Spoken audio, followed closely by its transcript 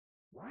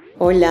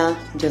Hola,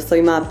 yo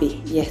soy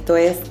Mapi y esto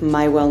es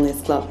My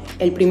Wellness Club,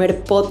 el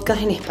primer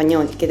podcast en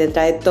español que te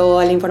trae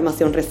toda la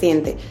información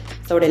reciente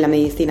sobre la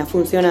medicina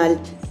funcional,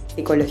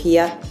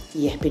 psicología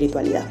y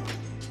espiritualidad.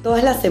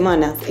 Todas las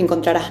semanas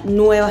encontrarás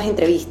nuevas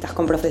entrevistas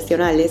con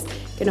profesionales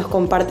que nos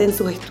comparten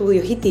sus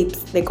estudios y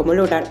tips de cómo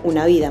lograr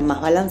una vida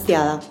más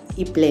balanceada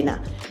y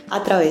plena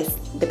a través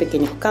de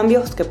pequeños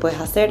cambios que puedes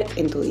hacer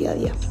en tu día a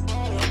día.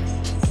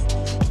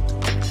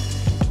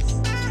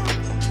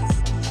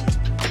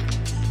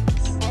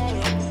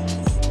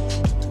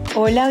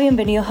 Hola,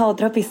 bienvenidos a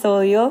otro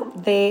episodio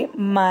de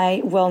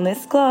My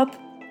Wellness Club.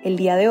 El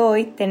día de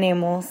hoy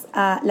tenemos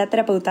a la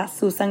terapeuta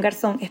Suzan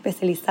Garzon,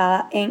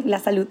 especializada en la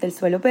salud del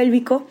suelo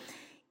pélvico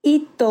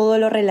y todo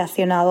lo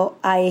relacionado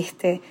a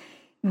este.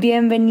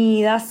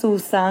 Bienvenida,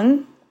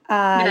 Suzan,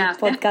 al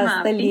podcast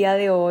Mapi. del día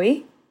de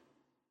hoy.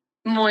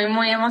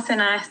 Muy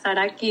emocionada de estar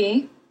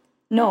aquí.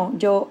 No,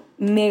 yo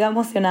mega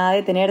emocionada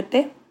de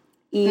tenerte.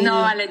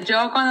 No, vale,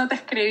 yo cuando te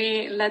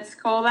escribí Let's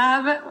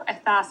Collab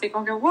estaba así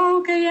como que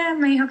wow, qué bien,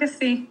 me dijo que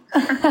sí.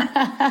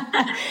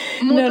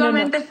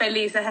 Mutuamente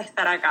felices de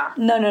estar acá.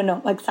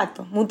 No,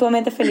 exacto.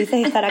 Mutuamente felices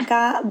de estar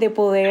acá, de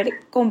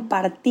poder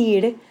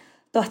compartir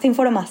toda esta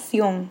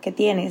información que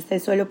tienes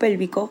del suelo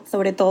pélvico,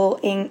 sobre todo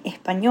en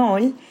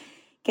español,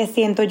 que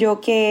siento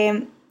yo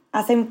que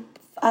hace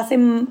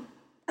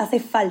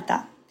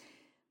falta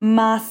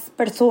más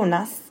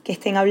personas que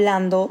estén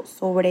hablando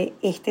sobre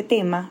este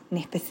tema en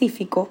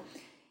específico,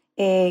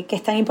 que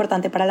es tan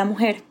importante para la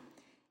mujer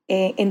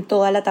en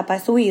toda la etapa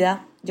de su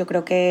vida. Yo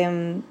creo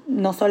que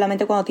no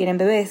solamente cuando tienen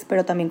bebés,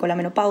 pero también con la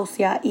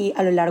menopausia y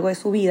a lo largo de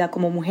su vida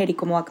como mujer y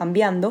cómo va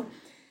cambiando.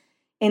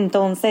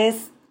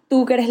 Entonces,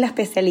 tú que eres la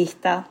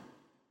especialista,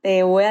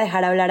 te voy a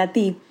dejar hablar a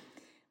ti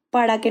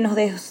para que nos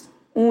des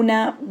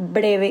una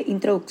breve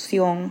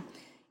introducción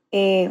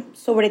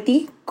sobre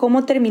ti,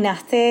 cómo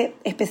terminaste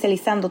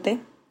especializándote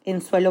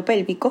en suelo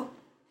pélvico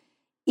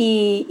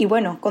y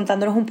bueno,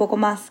 contándonos un poco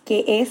más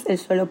qué es el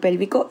suelo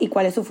pélvico y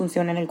cuál es su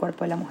función en el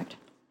cuerpo de la mujer.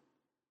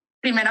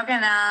 Primero que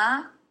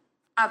nada,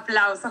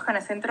 aplausos con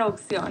esa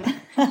introducción.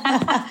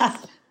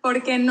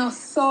 Porque no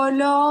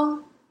solo,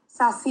 o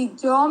sea, si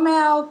yo me he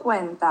dado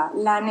cuenta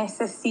la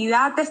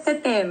necesidad de este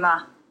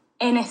tema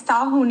en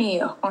Estados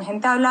Unidos, con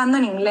gente hablando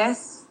en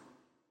inglés,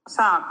 o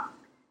sea,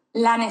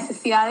 la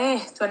necesidad de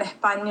esto en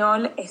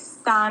español es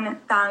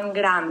tan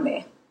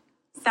grande,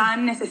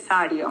 tan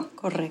necesario.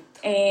 Correcto.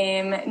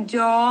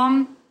 Yo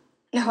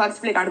les voy a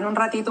explicar en un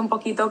ratito un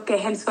poquito qué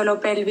es el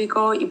suelo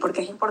pélvico y por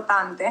qué es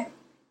importante.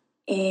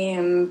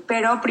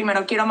 Pero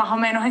primero quiero más o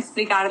menos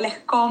explicarles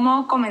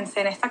cómo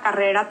comencé en esta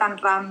carrera tan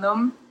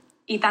random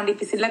y tan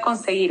difícil de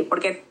conseguir,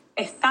 porque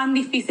es tan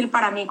difícil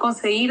para mí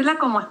conseguirla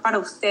como es para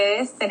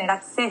ustedes tener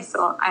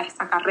acceso a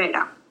esta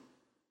carrera.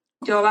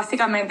 Yo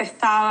básicamente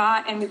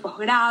estaba en mi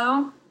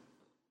posgrado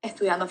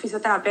estudiando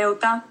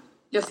fisioterapeuta.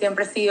 Yo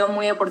siempre he sido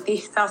muy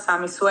deportista, o sea,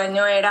 mi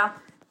sueño era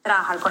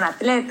trabajar con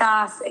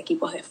atletas,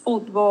 equipos de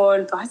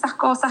fútbol, todas esas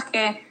cosas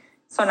que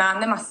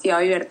sonaban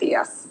demasiado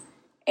divertidas.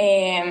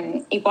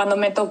 Y cuando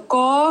me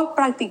tocó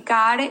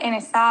practicar en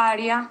esa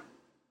área,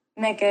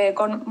 me quedé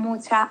con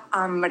mucha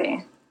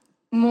hambre.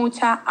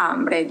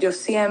 Yo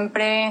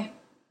siempre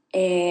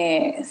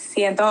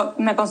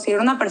me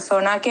considero una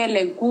persona que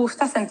le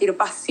gusta sentir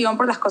pasión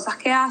por las cosas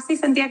que hace y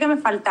sentía que me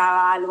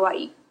faltaba algo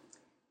ahí.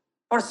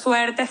 Por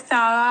suerte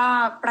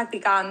estaba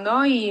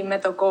practicando y me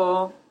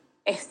tocó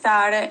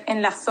estar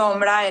en la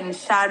sombra, en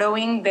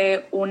shadowing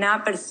de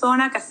una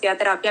persona que hacía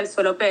terapia al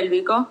suelo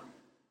pélvico.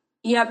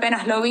 Y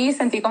apenas lo vi,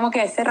 sentí como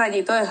que ese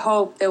rayito de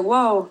hope, de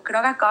wow,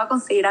 creo que acabo de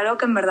conseguir algo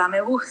que en verdad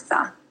me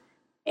gusta.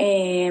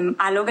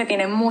 Algo que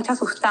tiene mucha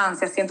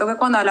sustancia. Siento que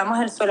cuando hablamos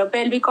del suelo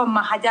pélvico,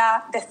 más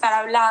allá de estar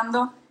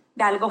hablando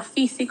de algo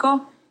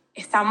físico,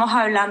 estamos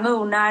hablando de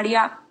un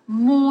área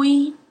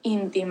muy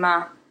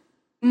íntima,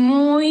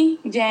 muy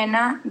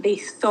llena de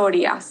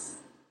historias,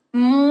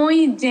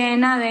 muy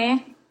llena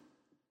de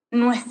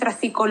nuestra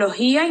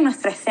psicología y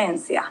nuestra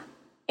esencia.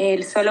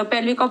 El suelo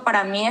pélvico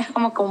para mí es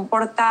como que un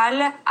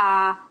portal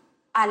a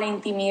la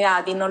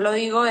intimidad, y no lo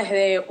digo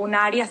desde un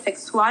área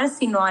sexual,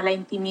 sino a la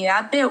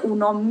intimidad de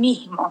uno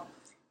mismo.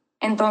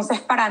 Entonces,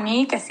 para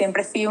mí, que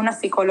siempre he sido una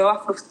psicóloga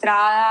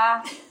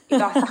frustrada y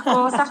todas esas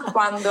cosas,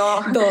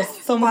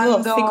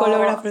 somos dos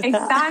psicólogas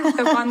frustradas.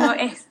 Exacto,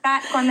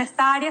 cuando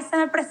esta área se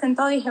me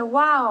presentó, dije,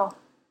 wow,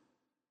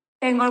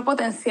 tengo el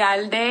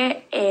potencial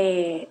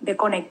de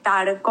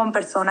conectar con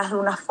personas de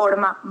una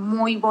forma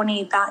muy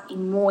bonita y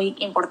muy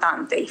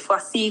importante. Y fue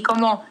así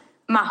como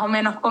más o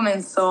menos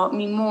comenzó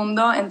mi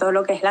mundo en todo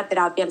lo que es la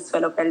terapia del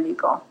suelo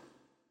pélvico.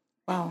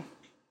 Wow,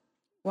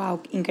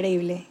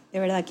 increíble, de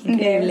verdad que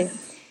increíble.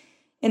 Yes.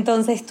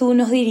 Entonces tú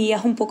nos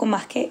dirías un poco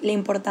más que la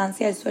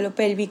importancia del suelo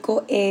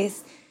pélvico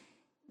es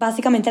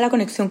básicamente la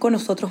conexión con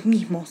nosotros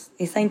mismos,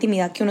 esa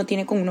intimidad que uno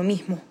tiene con uno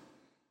mismo.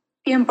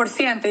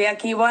 100%, y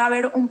aquí voy a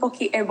hablar un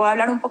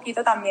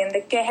poquito también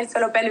de qué es el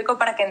suelo pélvico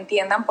para que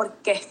entiendan por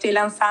qué estoy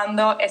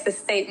lanzando ese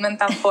statement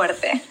tan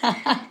fuerte.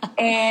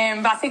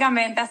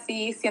 Básicamente,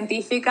 así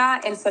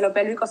científica, el suelo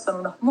pélvico son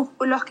unos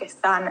músculos que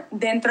están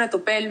dentro de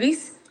tu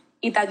pelvis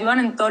y te ayudan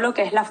en todo lo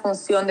que es la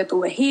función de tu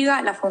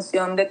vejiga, la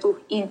función de tus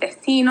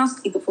intestinos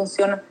y tu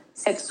función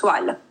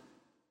sexual.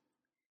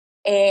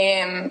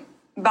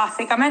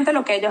 Básicamente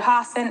lo que ellos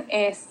hacen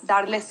es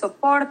darle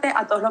soporte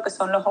a todos lo que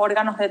son los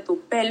órganos de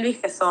tu pelvis,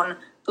 que son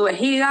tu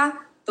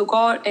vejiga,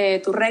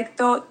 tu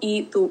recto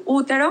y tu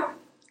útero.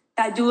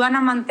 Te ayudan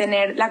a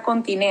mantener la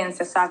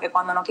continencia, o sea, que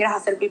cuando no quieras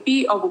hacer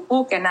pipí o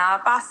pupú, que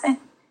nada pase.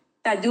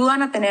 Te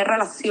ayudan a tener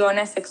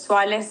relaciones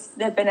sexuales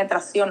de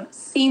penetración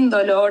sin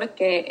dolor,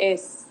 que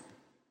es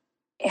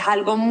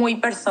algo muy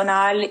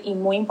personal y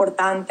muy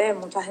importante.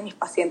 Muchas de mis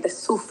pacientes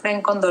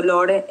sufren con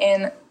dolor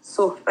en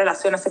sus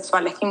relaciones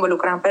sexuales que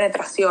involucran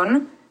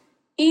penetración.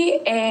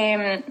 Y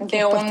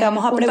después te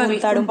vamos a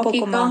preguntar un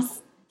poco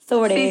más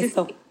sobre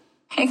eso. Sí,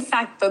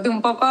 exacto, de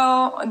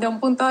un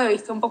punto de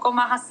vista un poco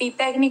más así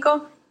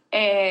técnico,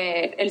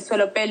 el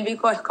suelo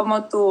pélvico es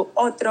como tu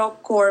otro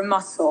core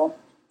muscle.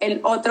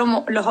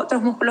 Los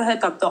otros músculos de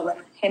tu abdomen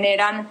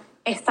generan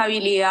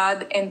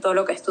estabilidad en todo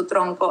lo que es tu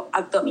tronco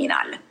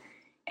abdominal.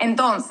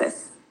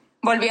 Entonces,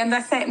 volviendo a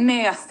ese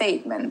mega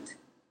statement,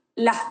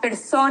 las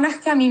personas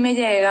que a mí me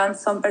llegan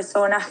son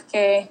personas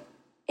que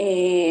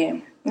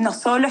no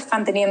solo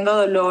están teniendo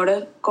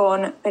dolor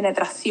con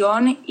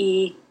penetración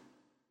y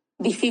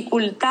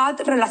dificultad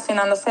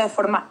relacionándose de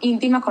forma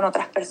íntima con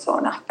otras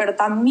personas, pero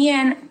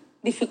también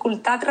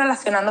dificultad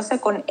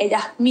relacionándose con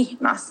ellas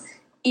mismas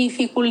y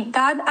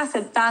dificultad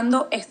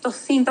aceptando estos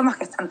síntomas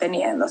que están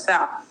teniendo. O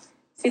sea,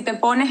 si te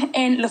pones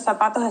en los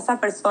zapatos de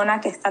esa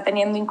persona que está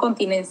teniendo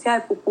incontinencia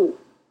de pupú,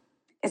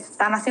 que se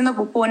están haciendo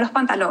pupú en los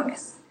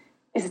pantalones,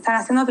 que se están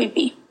haciendo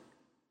pipí,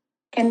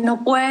 que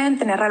no pueden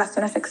tener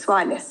relaciones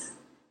sexuales,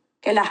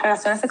 que las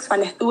relaciones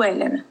sexuales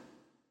duelen,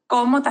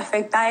 ¿cómo te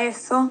afecta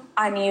eso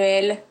a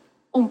nivel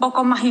un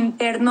poco más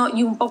interno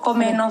y un poco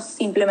menos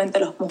simplemente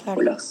los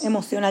músculos? Claro,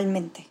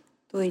 emocionalmente,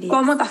 tú dirías.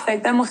 ¿Cómo te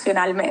afecta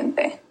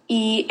emocionalmente?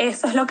 Y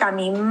eso es lo que a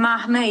mí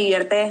más me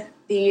divierte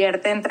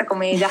entre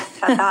comillas,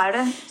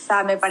 tratar. O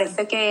sea, me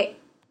parece que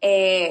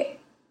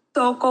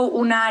toco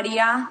un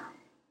área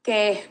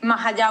que es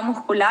más allá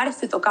muscular,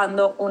 estoy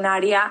tocando un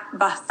área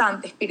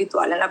bastante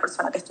espiritual en la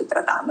persona que estoy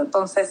tratando.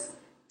 Entonces,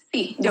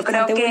 sí, yo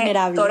creo que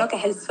vulnerable. Todo lo que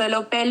es el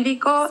suelo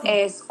pélvico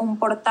es un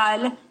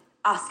portal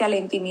hacia la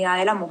intimidad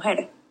de la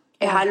mujer.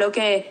 Es algo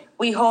que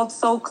we hold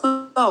so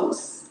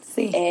close,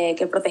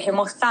 que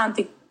protegemos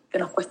tanto y que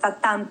nos cuesta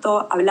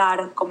tanto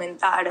hablar,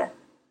 comentar,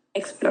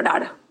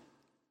 explorar.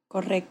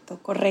 Correcto.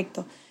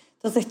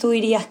 Entonces tú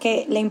dirías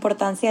que la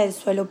importancia del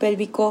suelo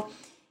pélvico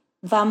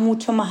va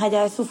mucho más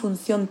allá de su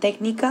función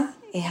técnica,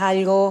 es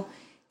algo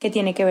que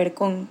tiene que ver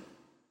con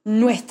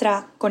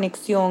nuestra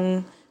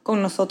conexión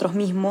con nosotros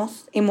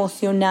mismos,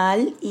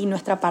 emocional y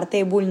nuestra parte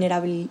de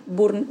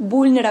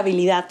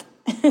vulnerabilidad.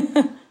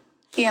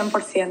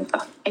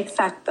 100%,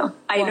 exacto.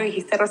 Ahí lo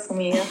dijiste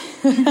resumido.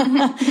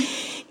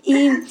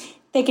 Y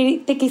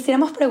te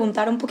quisiéramos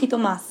preguntar un poquito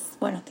más.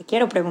 Bueno, te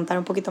quiero preguntar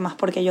un poquito más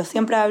porque yo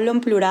siempre hablo en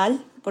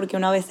plural, porque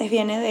una vez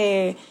viene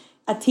de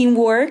a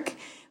teamwork,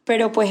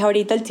 pero pues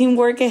ahorita el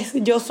teamwork es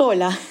yo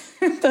sola.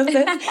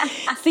 Entonces,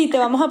 sí, te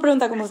vamos a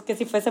preguntar como que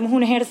si fuésemos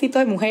un ejército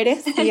de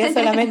mujeres y es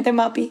solamente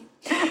Mapi.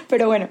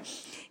 Pero bueno,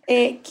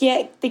 te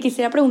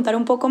quisiera preguntar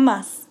un poco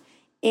más.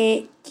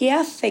 ¿Qué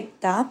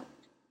afecta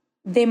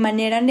de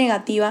manera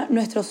negativa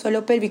nuestro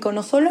suelo pélvico?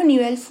 No solo a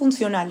nivel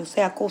funcional, o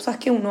sea, cosas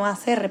que uno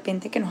hace de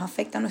repente que nos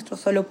afectan a nuestro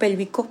suelo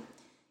pélvico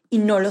y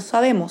no lo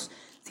sabemos,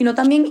 sino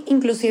también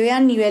inclusive a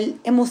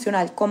nivel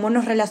emocional, cómo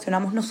nos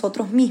relacionamos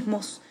nosotros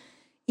mismos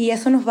y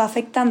eso nos va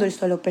afectando el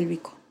suelo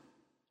pélvico.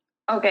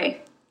 Ok,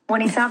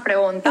 buenísima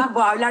pregunta.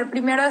 Voy a hablar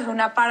primero desde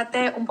una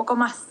parte un poco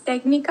más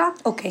técnica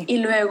y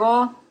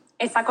luego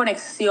esa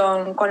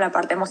conexión con la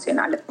parte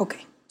emocional.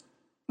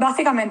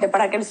 Básicamente,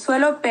 para que el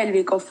suelo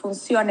pélvico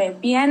funcione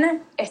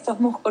bien, estos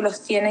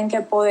músculos tienen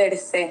que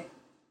poderse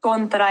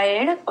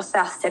contraer, o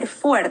sea, ser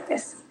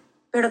fuertes,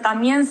 pero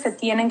también se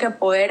tienen que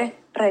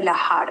poder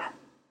relajar.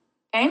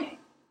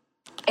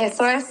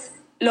 Eso es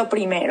lo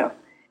primero.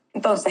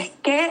 Entonces,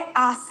 ¿qué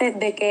hace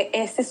de que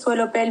ese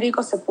suelo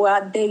pélvico se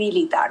pueda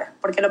debilitar?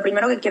 Porque lo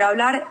primero que quiero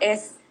hablar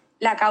es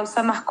la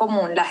causa más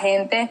común. La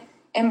gente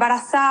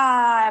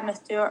embarazada, me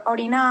estoy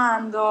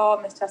orinando,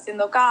 me estoy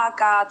haciendo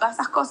caca, todas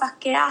esas cosas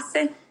que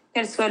hacen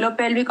que el suelo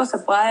pélvico se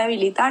pueda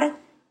debilitar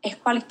es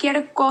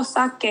cualquier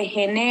cosa que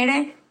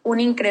genere un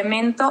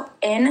incremento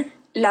en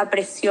la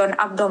presión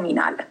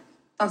abdominal.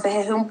 Entonces,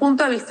 desde un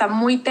punto de vista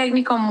muy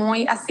técnico,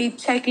 muy así,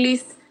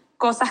 checklist,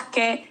 cosas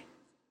que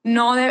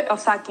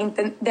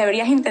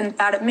deberías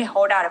intentar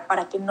mejorar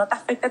para que no te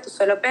afecte tu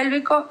suelo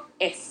pélvico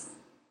es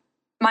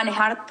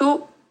manejar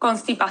tu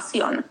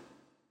constipación.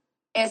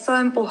 Eso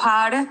de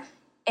empujar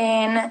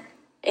en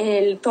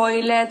el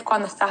toilet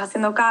cuando estás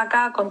haciendo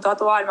caca con toda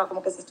tu alma,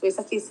 como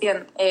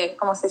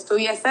si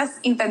estuvieses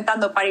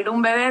intentando parir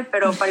un bebé,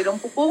 pero parir un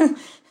pupú.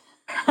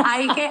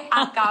 Hay que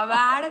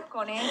acabar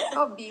con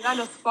eso. Viva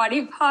los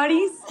squatty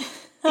potties.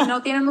 Si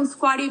no tienen un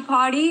squatty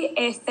potty,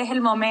 este es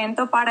el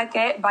momento para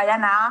que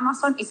vayan a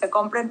Amazon y se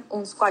compren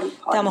un squatty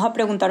potty. Te vamos a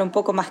preguntar un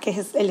poco más qué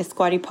es el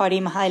squatty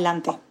potty más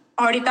adelante.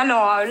 Ahorita lo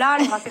voy a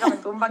hablar, es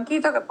básicamente un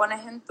banquito que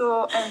pones en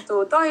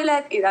tu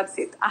toilet y that's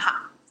it.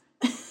 Ajá.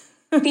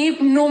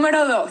 Tip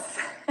número 2.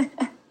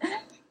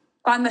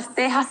 Cuando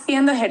estés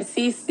haciendo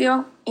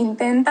ejercicio,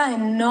 intenta de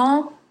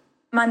no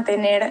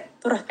mantener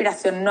tu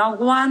respiración, no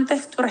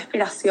aguantes tu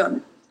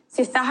respiración.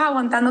 Si estás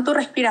aguantando tu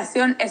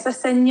respiración, eso es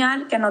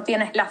señal que no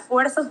tienes la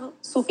fuerza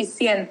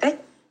suficiente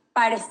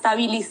para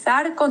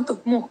estabilizar con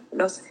tus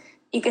músculos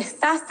y que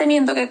estás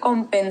teniendo que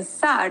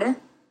compensar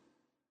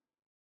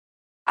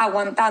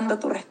aguantando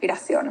tu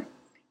respiración.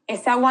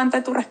 Ese aguante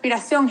de tu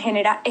respiración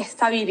genera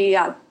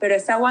estabilidad, pero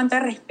ese aguante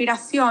de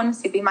respiración,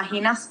 si te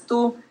imaginas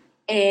tu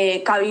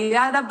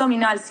cavidad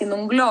abdominal siendo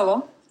un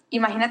globo,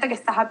 imagínate que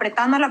estás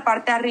apretando la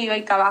parte de arriba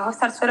y que abajo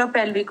está el suelo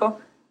pélvico,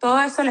 todo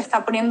eso le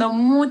está poniendo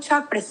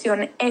mucha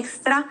presión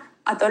extra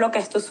a todo lo que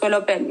es tu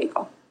suelo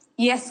pélvico.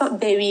 Y eso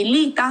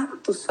debilita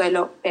tu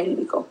suelo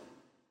pélvico.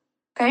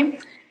 ¿Okay?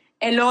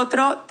 El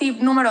otro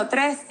tip número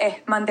 3 es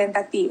mantente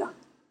activa.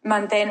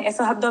 Mantén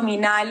esos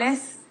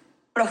abdominales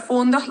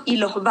profundos y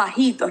los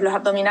bajitos, los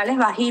abdominales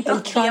bajitos.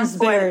 El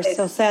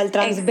transverso, o sea, el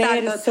transverso.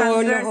 Exacto,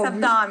 transverse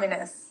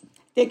abdominis.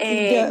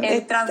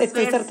 El transverso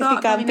estoy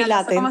certificada en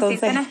Pilates, como entonces.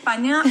 Se dice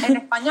en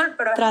español,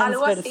 pero es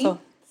algo así.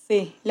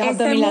 Sí, los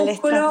abdominales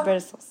músculo,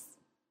 transversos.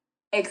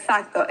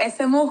 Exacto,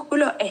 ese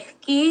músculo es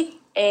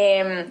key.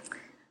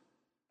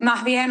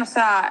 Más bien, o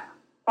sea,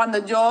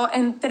 cuando yo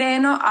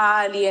entreno a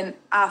alguien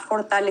a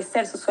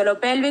fortalecer su suelo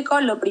pélvico,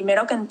 lo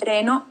primero que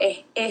entreno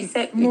es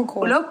ese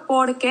músculo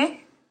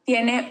porque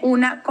tiene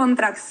una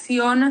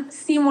contracción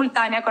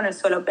simultánea con el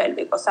suelo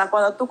pélvico. O sea,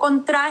 cuando tú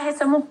contraes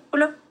ese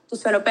músculo, tu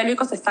suelo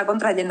pélvico se está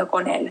contrayendo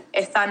con él.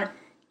 Están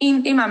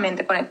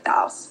íntimamente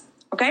conectados.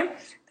 ¿Ok?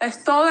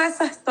 Entonces, todo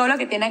eso es todo lo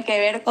que tiene que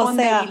ver con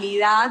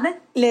debilidad,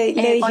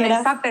 con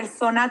esa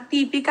persona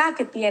típica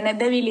que tiene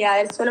debilidad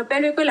del suelo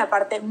pélvico y la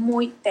parte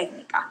muy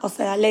técnica. O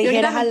sea, le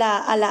dijeras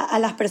a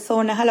las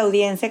personas, a la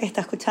audiencia que está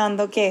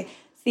escuchando que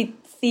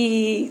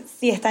si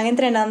están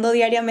entrenando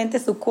diariamente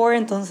su core,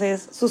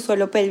 entonces su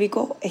suelo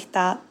pélvico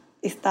está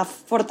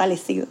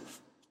fortalecido.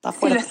 Está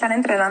fuerte. Si lo están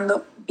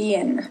entrenando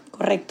bien.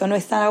 Correcto, no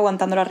están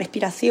aguantando la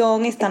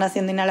respiración, están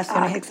haciendo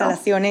inhalaciones,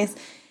 exhalaciones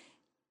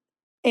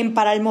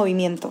para el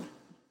movimiento.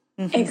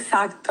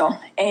 Exacto.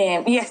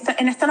 Y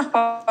en esto nos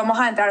podemos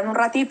adentrar en un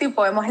ratito y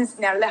podemos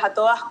enseñarles a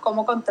todas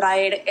cómo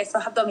contraer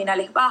esos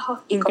abdominales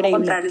bajos y cómo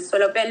contraer el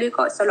suelo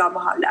pélvico. Eso lo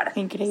vamos a hablar.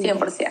 Increíble.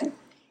 100%.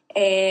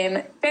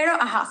 Pero,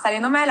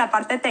 saliéndome de la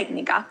parte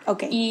técnica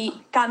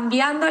y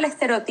cambiando el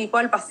estereotipo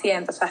del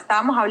paciente. O sea,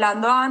 estábamos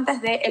hablando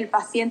antes del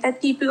paciente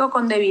típico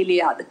con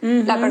debilidad.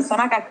 La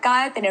persona que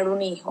acaba de tener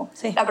un hijo.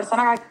 Sí. La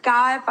persona que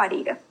acaba de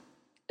parir.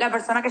 La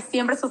persona que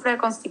siempre sufre de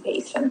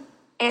constipation.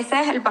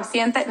 Ese es el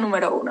paciente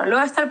número 1.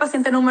 Luego está el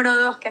paciente número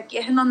 2, que aquí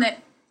es en donde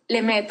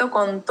le meto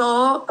con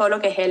todo lo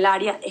que es el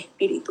área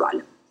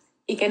espiritual.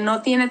 Y que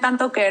no tiene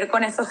tanto que ver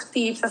con esos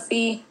tips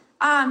así,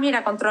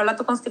 mira, controla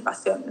tu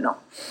constipación. No.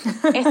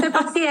 Este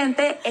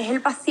paciente es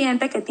el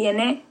paciente que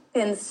tiene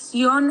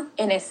tensión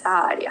en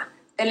esa área.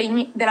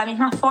 De la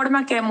misma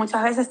forma que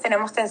muchas veces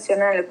tenemos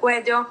tensión en el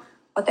cuello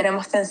o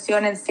tenemos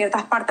tensión en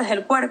ciertas partes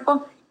del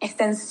cuerpo, es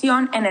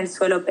tensión en el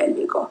suelo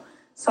pélvico.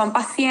 Son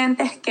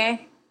pacientes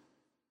que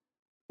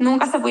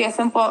nunca se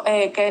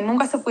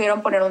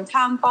pudieron poner un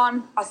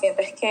tampón,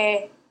 pacientes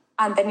que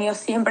han tenido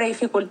siempre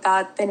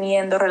dificultad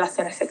teniendo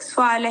relaciones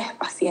sexuales,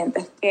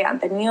 pacientes que han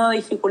tenido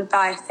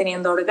dificultades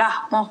teniendo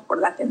orgasmos por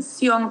la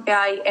tensión que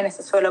hay en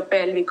ese suelo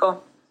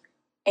pélvico.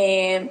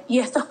 Y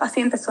estos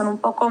pacientes son un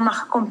poco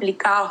más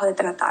complicados de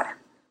tratar.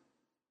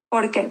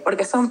 ¿Por qué?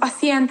 Porque son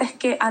pacientes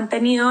que han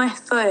tenido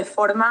esto de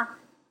forma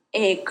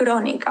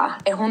crónica.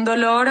 Es un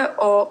dolor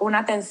o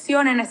una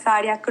tensión en esa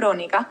área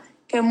crónica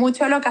que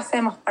mucho de lo que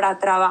hacemos para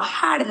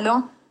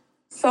trabajarlo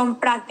son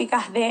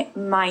prácticas de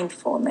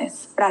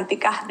mindfulness,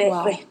 prácticas de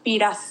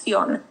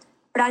respiración,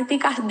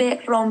 prácticas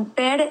de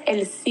romper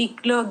el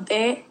ciclo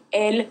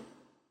del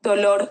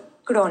dolor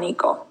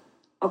crónico.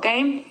 ¿Ok?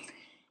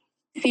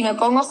 Si me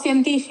pongo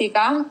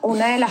científica,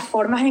 una de las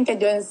formas en que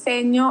yo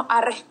enseño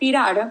a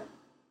respirar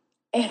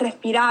es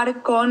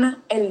respirar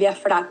con el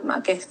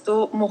diafragma, que es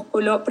tu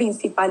músculo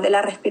principal de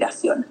la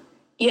respiración.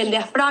 Y el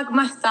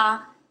diafragma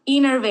está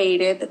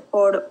innervated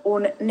por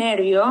un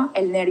nervio,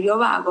 el nervio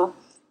vago,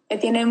 que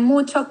tiene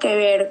mucho que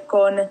ver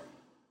con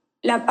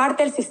la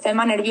parte del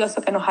sistema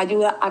nervioso que nos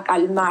ayuda a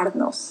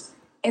calmarnos.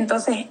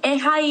 Entonces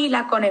es ahí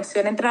la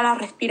conexión entre la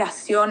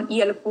respiración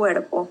y el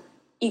cuerpo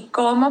y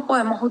cómo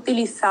podemos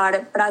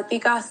utilizar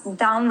prácticas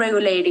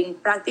down-regulating,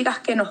 prácticas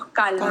que nos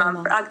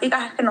calman,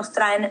 prácticas que nos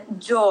traen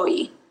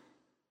joy.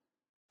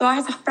 Todas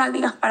esas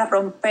prácticas para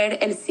romper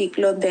el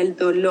ciclo del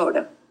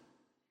dolor.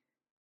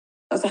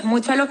 Entonces,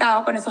 mucho de lo que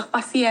hago con esos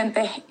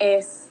pacientes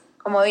es,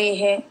 como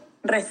dije,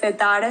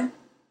 recetar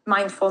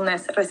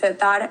mindfulness,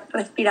 recetar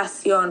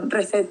respiración,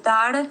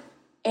 recetar,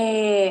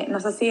 no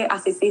sé si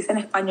así se dice en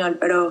español,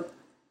 pero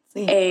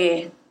sí.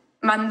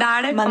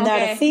 Mandar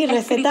sí,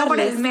 recetarles por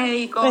el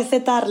médico.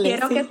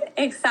 Recetarles,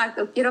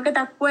 Exacto, quiero que te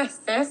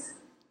acuestes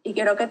y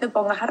quiero que te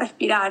pongas a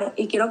respirar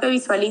y quiero que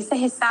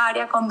visualices esa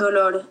área con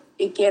dolor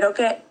y quiero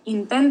que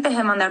intentes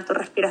de mandar tu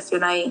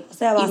respiración ahí. O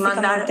sea,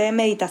 básicamente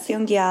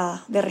meditación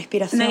guiada de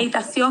respiración.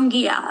 Meditación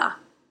guiada.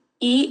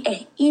 Y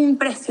es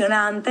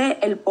impresionante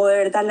el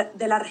poder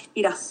de la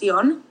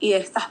respiración y de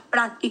estas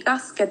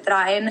prácticas que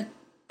traen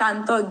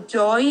tanto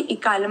joy y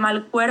calma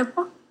al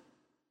cuerpo.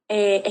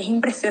 Es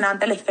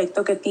impresionante el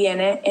efecto que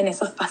tiene en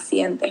esos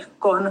pacientes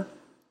con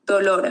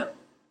dolor.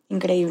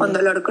 Increíble. Con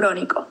dolor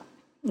crónico.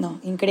 No,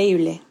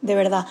 increíble, de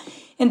verdad.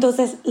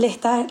 Entonces,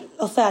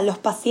 los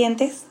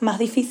pacientes más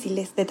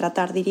difíciles de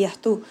tratar, dirías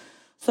tú,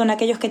 son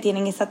aquellos que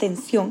tienen esa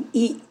tensión.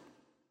 ¿Y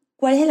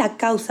cuál es la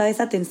causa de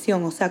esa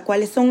tensión? O sea,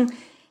 ¿cuáles son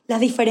las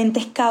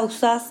diferentes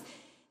causas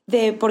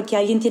de por qué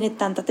alguien tiene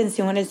tanta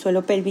tensión en el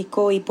suelo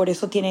pélvico y por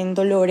eso tienen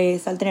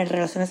dolores al tener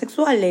relaciones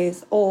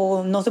sexuales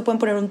o no se pueden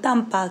poner un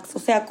Tampax? O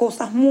sea,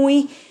 cosas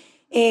muy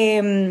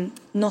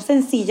no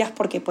sencillas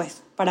porque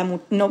pues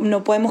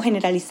no podemos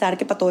generalizar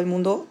que para todo el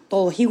mundo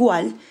todo es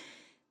igual,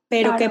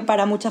 pero claro, que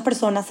para muchas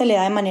personas se le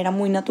da de manera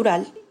muy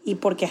natural y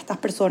por qué estas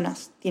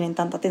personas tienen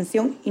tanta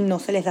tensión y no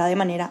se les da de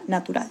manera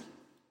natural.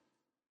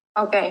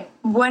 Ok,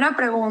 buena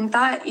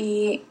pregunta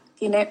y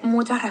tiene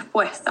muchas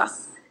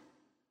respuestas.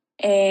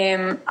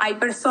 Hay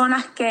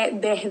personas que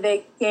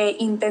desde que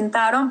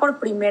intentaron por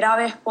primera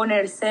vez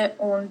ponerse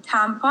un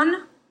tampón,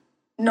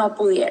 no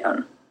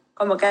pudieron.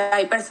 Como que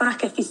hay personas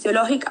que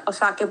fisiológicas, o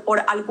sea, que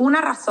por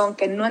alguna razón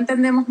que no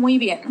entendemos muy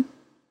bien,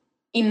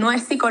 y no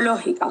es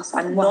psicológica, o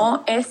sea,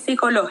 no es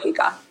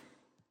psicológica,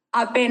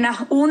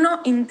 apenas uno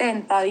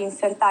intenta de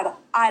insertar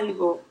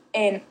algo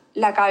en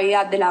la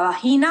cavidad de la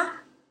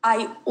vagina,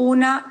 hay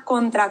una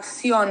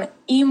contracción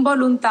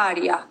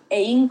involuntaria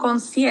e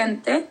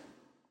inconsciente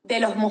de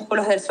los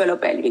músculos del suelo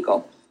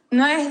pélvico.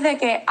 No es de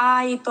que,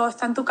 ay, todo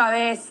está en tu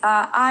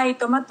cabeza, ay,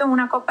 tómate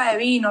una copa de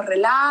vino,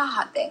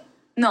 relájate.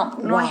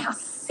 No es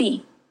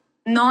así.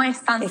 No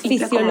es tan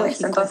simple como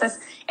eso. Entonces,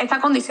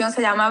 esta condición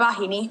se llama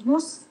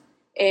vaginismus.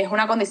 Es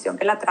una condición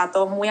que la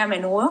trato muy a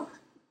menudo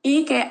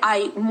y que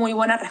hay muy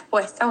buena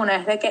respuesta una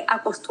vez de que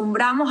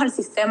acostumbramos al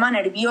sistema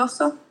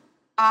nervioso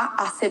a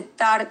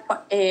aceptar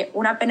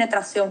una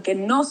penetración que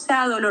no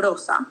sea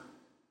dolorosa.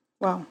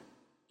 Wow.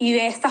 Y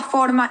de esta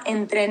forma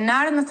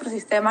entrenar nuestro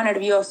sistema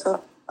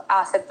nervioso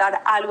a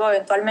aceptar algo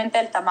eventualmente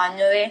del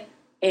tamaño de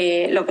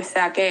lo que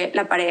sea que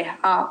la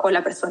pareja o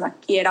la persona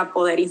quiera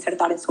poder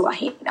insertar en su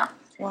vagina.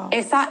 Wow.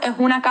 Esa es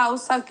una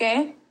causa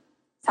que,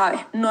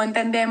 ¿sabes? No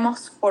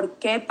entendemos por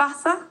qué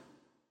pasa,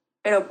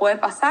 pero puede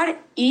pasar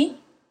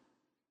y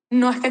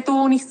no es que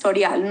tuvo un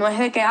historial, no es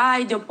de que,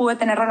 ay, yo pude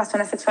tener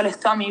relaciones sexuales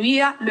toda mi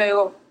vida,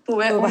 luego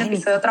tuve un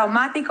episodio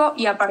traumático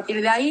y a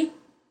partir de ahí,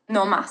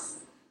 no más.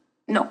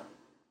 No.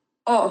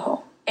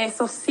 Ojo,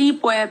 eso sí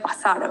puede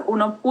pasar.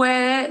 Uno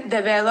puede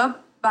develop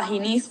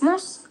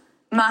vaginismus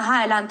más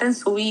adelante en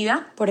su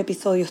vida. Por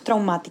episodios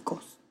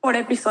traumáticos. Por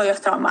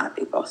episodios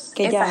traumáticos.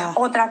 Que esa ya... es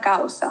otra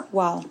causa.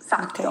 Wow.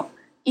 Exacto. Okay.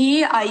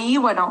 Y ahí,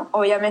 bueno,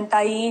 obviamente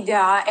ahí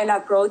ya el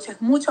approach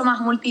es mucho más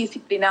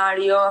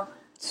multidisciplinario.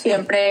 Sí.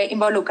 Siempre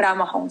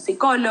involucramos a un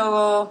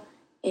psicólogo,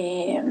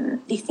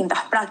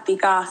 distintas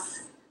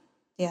prácticas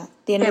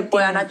que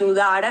puedan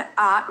ayudar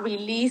a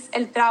release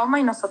el trauma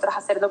y nosotras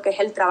hacer lo que es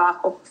el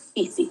trabajo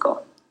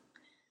físico.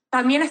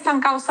 También están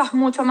causas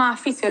mucho más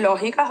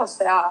fisiológicas, o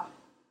sea,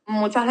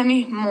 muchas de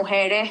mis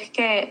mujeres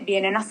que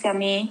vienen hacia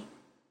mí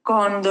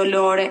con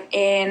dolor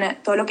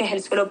en todo lo que es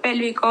el suelo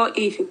pélvico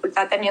y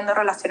dificultad teniendo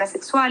relaciones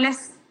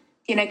sexuales,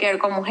 tiene que ver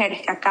con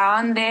mujeres que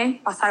acaban de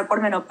pasar por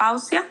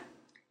menopausia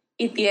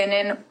y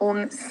tienen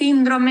un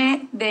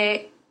síndrome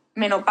de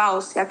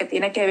menopausia que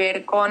tiene que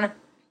ver con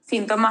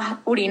síntomas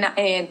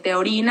de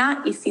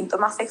orina y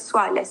síntomas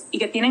sexuales y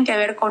que tienen que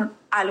ver con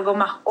algo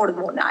más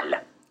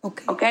hormonal.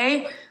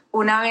 ¿Okay?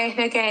 Una vez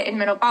de que en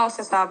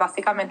menopausia, o sea,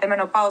 básicamente en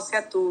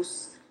menopausia,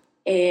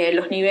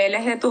 los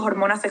niveles de tus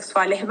hormonas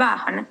sexuales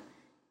bajan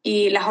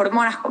y las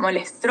hormonas como el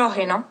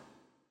estrógeno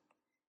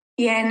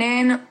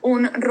tienen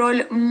un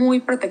rol muy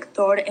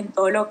protector en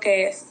todo lo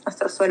que es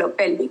nuestro suelo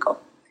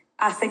pélvico.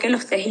 Hace que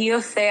los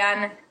tejidos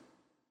sean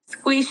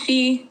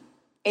squishy,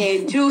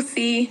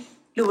 juicy,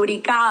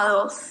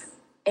 lubricados,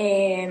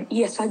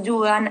 y eso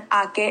ayudan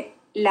a que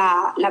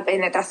la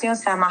penetración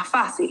sea más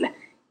fácil.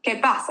 ¿Qué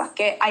pasa?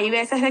 Que hay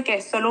veces de que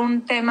es solo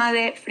un tema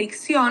de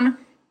fricción,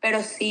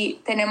 pero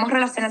si tenemos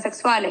relaciones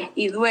sexuales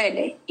y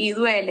duele,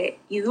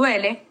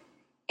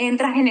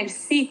 entras en el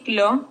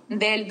ciclo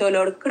del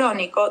dolor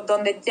crónico,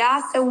 donde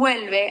ya se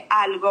vuelve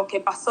algo que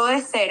pasó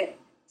de ser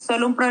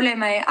solo un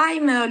problema de, ay,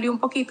 me dolió un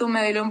poquito,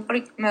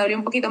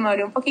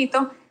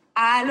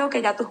 a algo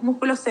que ya tus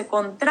músculos se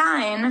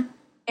contraen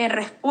en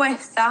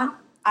respuesta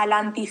a la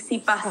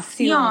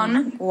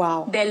anticipación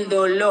del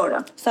dolor.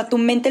 O sea, tu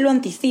mente lo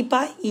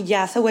anticipa y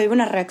ya se vuelve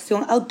una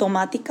reacción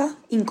automática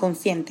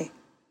inconsciente.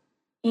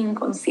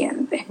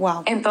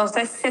 Wow.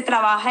 Entonces se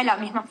trabaja de la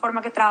misma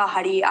forma que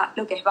trabajaría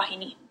lo que es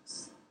vaginismo.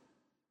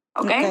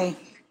 ¿Okay?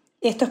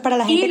 Esto es para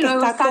la gente que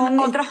está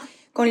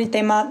con el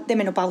tema de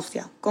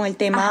menopausia, con el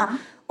tema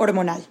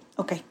hormonal,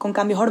 con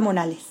cambios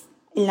hormonales.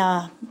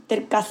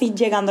 Casi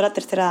llegando a la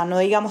tercera edad, no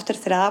digamos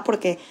tercera edad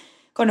porque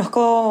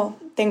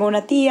Tengo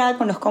una tía,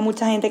 conozco a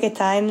mucha gente que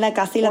está en la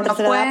casi la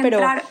tercera edad, pero...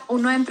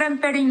 Uno entra en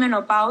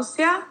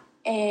perimenopausia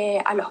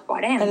a los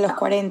 40. A los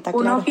 40,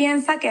 uno claro.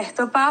 piensa que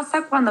esto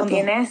pasa cuando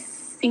tienes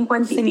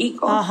 50 y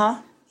pico.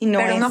 Ajá, y no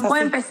pero es uno así.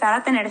 puede empezar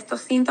a tener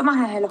estos síntomas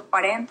desde los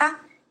 40,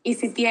 y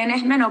si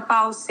tienes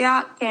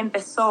menopausia que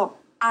empezó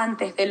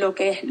antes de lo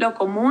que es lo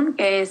común,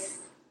 que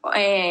es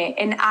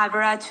en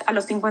average a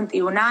los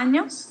 51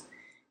 años.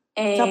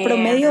 O sea,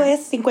 promedio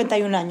es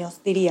 51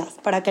 años, dirías,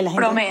 para que la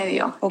gente...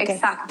 Promedio, okay,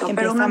 exacto.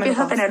 Pero uno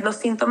empieza a tener los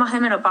síntomas de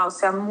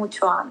menopausia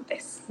mucho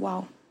antes.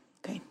 Wow,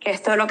 okay. Que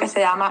esto es lo que se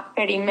llama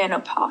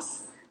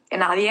perimenopause. Que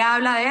nadie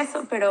habla de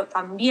eso, pero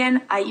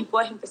también ahí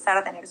puedes empezar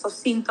a tener esos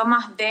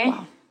síntomas de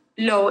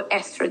low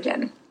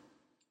estrogen.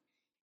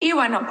 Y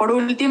bueno, por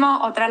último,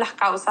 otra de las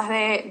causas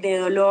de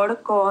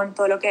dolor con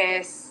todo lo que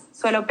es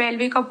suelo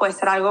pélvico puede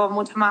ser algo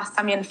mucho más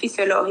también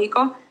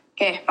fisiológico,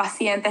 que es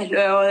pacientes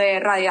luego de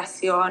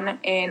radiación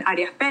en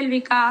áreas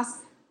pélvicas,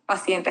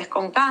 pacientes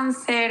con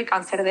cáncer,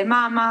 cáncer de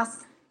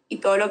mamas y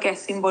todo lo que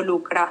eso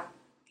involucra,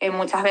 que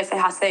muchas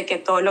veces hace que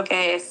todo lo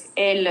que es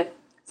el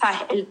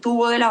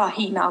tubo de la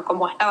vagina, o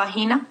como es la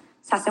vagina,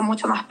 se hace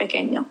mucho más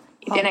pequeño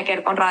y tiene que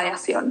ver con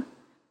radiación.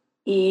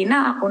 Y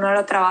nada, uno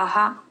lo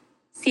trabaja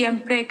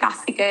siempre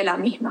casi que de la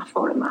misma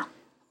forma.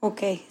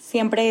 Ok,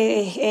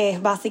 siempre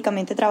es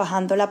básicamente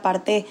trabajando la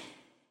parte...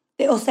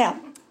 o sea,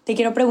 te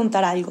quiero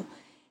preguntar algo.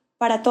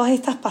 Para todas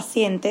estas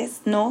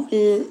pacientes, ¿no?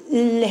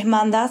 Les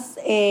mandas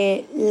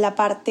la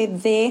parte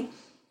de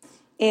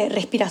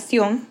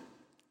respiración,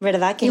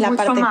 ¿verdad? Que y es la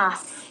mucho parte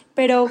más.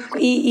 Pero,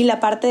 y la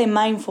parte de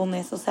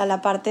mindfulness, o sea,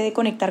 la parte de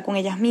conectar con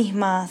ellas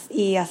mismas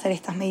y hacer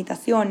estas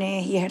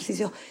meditaciones y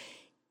ejercicios.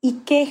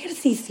 ¿Y qué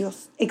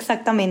ejercicios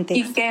exactamente?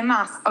 ¿Y qué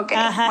más? Okay,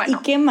 ajá, bueno,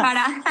 ¿y qué más?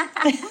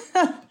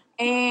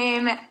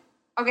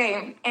 Ok,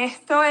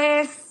 esto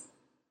es...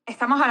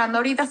 Estamos hablando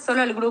ahorita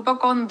solo del grupo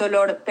con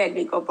dolor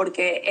pélvico,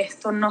 porque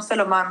esto no se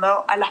lo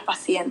mando a las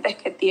pacientes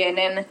que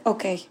tienen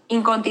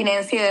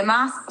incontinencia y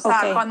demás. O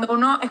sea, cuando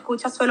uno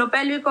escucha suelo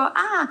pélvico,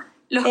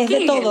 los es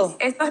Kegels, de todo.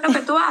 esto es lo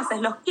que tú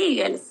haces, los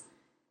Kegels.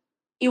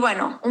 Y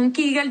bueno, un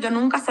Kegel yo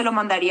nunca se lo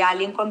mandaría a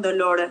alguien con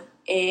dolor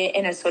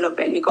en el suelo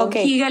pélvico. Un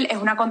Kegel es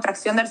una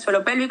contracción del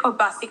suelo pélvico,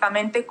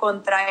 básicamente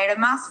contraer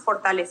más,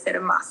 fortalecer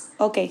más.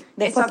 Ok,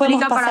 después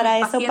podemos pasar a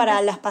eso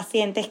para las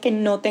pacientes que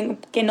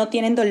no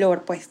tienen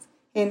dolor, pues.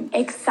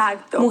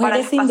 Exacto, para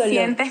los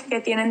pacientes que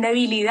tienen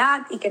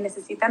debilidad y que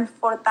necesitan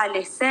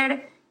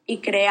fortalecer y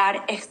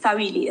crear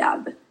estabilidad.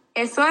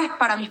 Eso es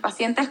para mis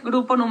pacientes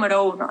grupo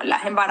número 1,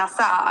 las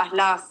embarazadas,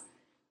 las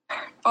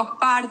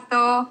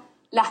posparto,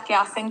 las que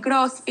hacen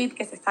CrossFit,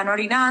 que se están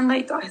orinando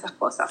y todas esas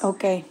cosas.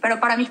 Okay.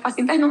 Pero para mis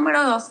pacientes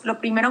número 2, lo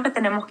primero que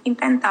tenemos que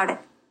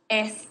intentar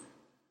es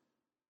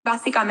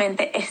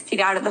básicamente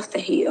estirar los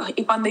tejidos.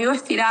 Y cuando digo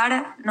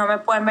estirar, no me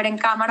pueden ver en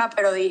cámara,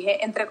 pero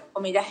dije entre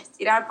comillas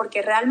estirar,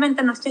 porque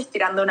realmente no estoy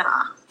estirando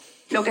nada.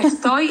 Lo que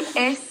estoy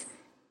es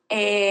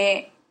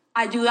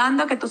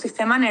ayudando a que tu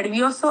sistema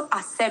nervioso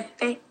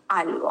acepte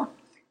algo.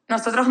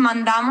 Nosotros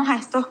mandamos a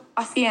estos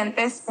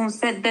pacientes un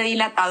set de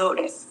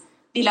dilatadores.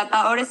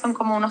 Dilatadores son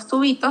como unos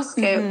tubitos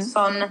que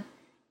son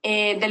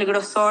del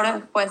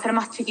grosor, pueden ser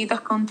más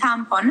chiquitos que un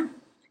tampón,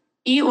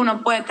 y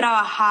uno puede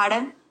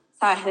trabajar,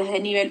 ¿sabes? Desde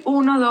nivel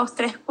 1, 2,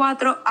 3,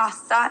 4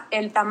 hasta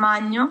el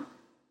tamaño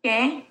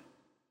que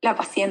la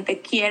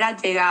paciente quiera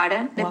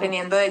llegar,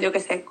 dependiendo de, yo qué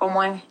sé,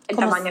 cómo es el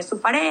tamaño de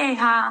su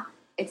pareja,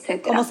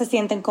 etc. ¿Cómo se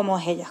sienten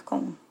cómodas ellas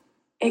con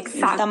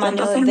exacto. El tamaño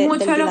Entonces,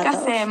 mucho de lo que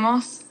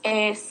hacemos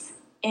es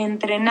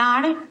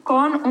entrenar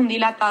con un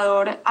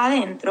dilatador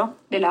adentro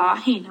de la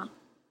vagina.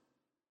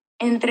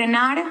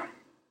 Entrenar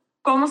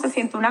cómo se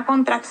siente una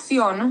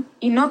contracción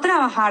y no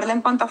trabajarla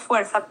en cuanto a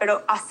fuerza,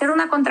 pero hacer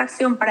una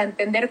contracción para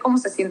entender cómo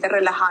se siente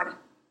relajar.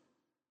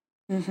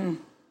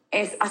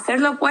 Es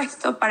hacer lo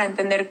opuesto para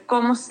entender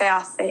cómo se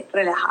hace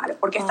relajar,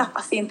 porque estas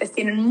pacientes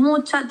tienen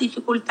mucha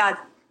dificultad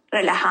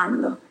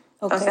relajando.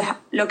 Entonces,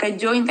 lo que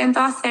yo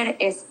intento hacer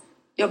es,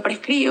 yo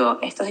prescribo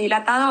estos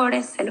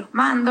dilatadores, se los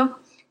mando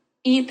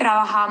y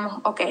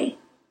trabajamos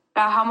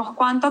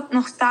cuánto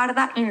nos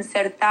tarda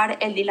insertar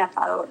el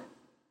dilatador.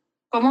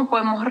 Cómo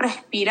podemos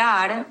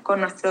respirar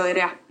con nuestro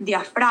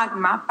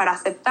diafragma para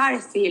aceptar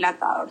este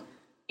dilatador.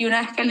 Y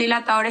una vez que el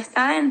dilatador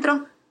está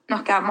adentro,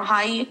 nos quedamos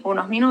ahí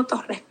unos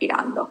minutos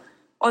respirando.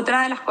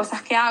 Otra de las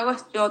cosas que hago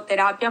es yo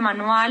terapia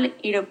manual,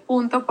 ir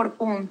punto por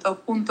punto,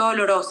 punto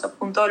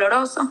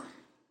doloroso,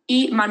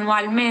 y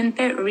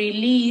manualmente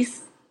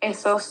release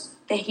esos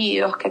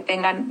tejidos que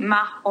tengan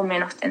más o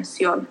menos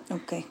tensión.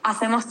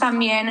 Hacemos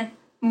también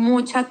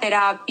mucha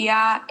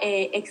terapia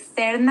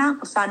externa,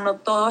 o sea, no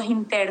todo es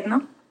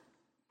interno.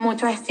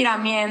 Muchos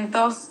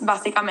estiramientos,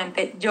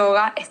 básicamente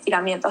yoga,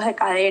 estiramientos de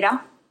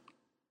cadera.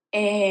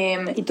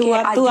 Y tú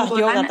das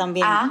yoga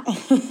también.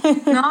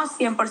 No,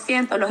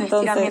 100%. Los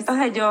estiramientos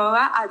de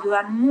yoga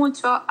ayudan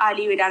mucho a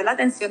liberar la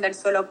tensión del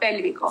suelo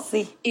pélvico.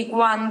 Sí. Y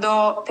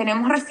cuando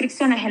tenemos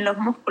restricciones en los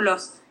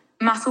músculos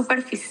más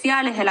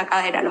superficiales de la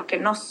cadera, los que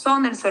no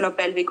son del suelo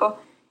pélvico,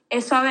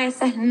 eso a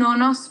veces no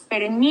nos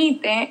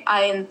permite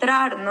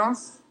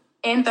adentrarnos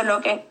en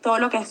todo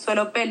lo que es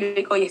suelo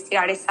pélvico y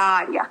estirar esa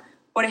área.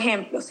 Por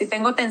ejemplo, si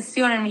tengo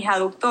tensión en mis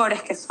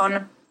aductores, que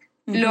son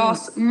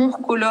los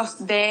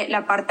músculos de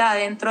la parte de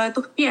adentro de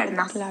tus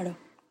piernas, claro,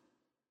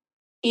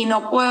 y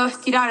no puedo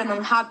estirar en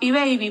un happy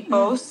baby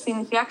pose,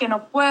 significa que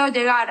no puedo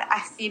llegar a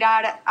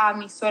estirar a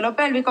mi suelo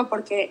pélvico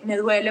porque me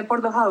duele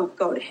por los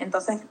aductores.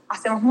 Entonces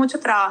hacemos mucho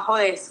trabajo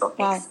de eso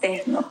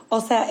externo. O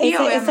sea,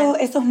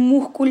 esos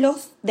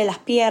músculos de las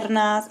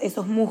piernas,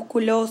 esos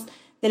músculos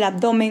del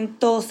abdomen,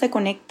 todos se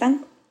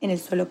conectan en el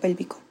suelo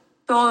pélvico.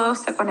 Todo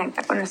se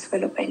conecta con el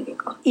suelo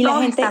pélvico. Y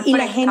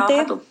la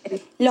gente,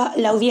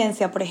 la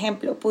audiencia, por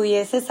ejemplo,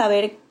 pudiese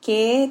saber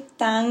qué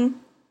tan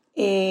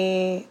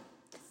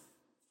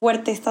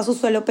fuerte está su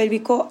suelo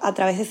pélvico a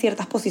través de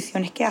ciertas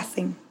posiciones que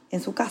hacen en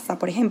su casa,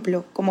 por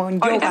ejemplo, como en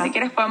yoga. Ahorita, si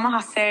quieres, podemos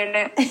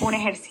hacer un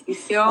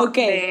ejercicio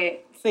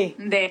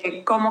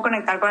de cómo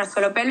conectar con el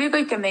suelo pélvico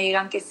y que me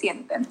digan qué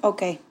sienten.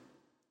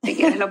 Si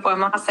quieres, lo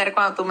podemos hacer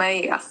cuando tú me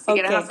digas. Si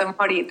quieres, lo hacemos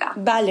ahorita.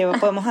 Vale,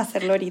 podemos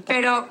hacerlo ahorita.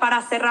 Pero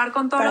para cerrar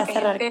con todo lo que es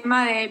el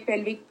tema de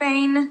pelvic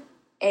pain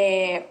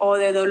o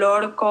de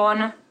dolor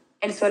con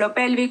el suelo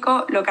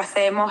pélvico, lo que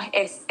hacemos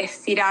es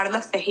estirar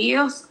los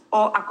tejidos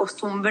o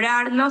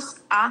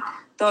acostumbrarlos a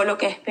todo lo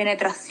que es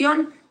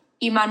penetración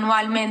y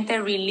manualmente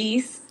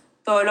release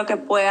todo lo que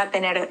pueda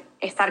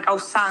estar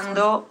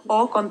causando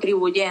o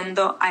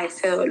contribuyendo a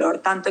ese dolor,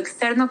 tanto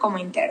externo como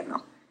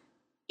interno.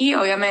 Y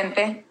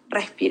obviamente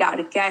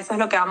respirar, que a eso es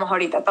lo que vamos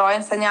ahorita. Te voy a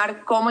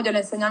enseñar cómo yo le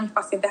enseño a mis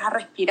pacientes a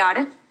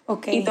respirar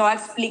y te voy a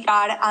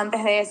explicar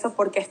antes de eso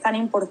por qué es tan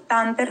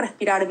importante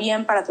respirar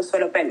bien para tu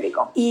suelo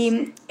pélvico.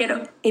 Y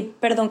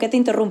perdón que te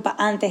interrumpa,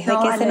 antes de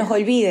que se nos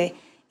olvide,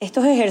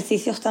 estos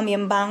ejercicios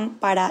también van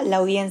para la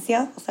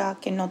audiencia, o sea,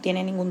 que no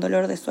tiene ningún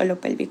dolor de suelo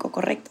pélvico,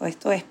 ¿correcto?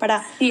 Esto es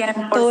para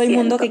 100%. Todo el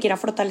mundo que quiera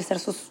fortalecer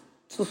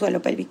su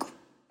suelo pélvico.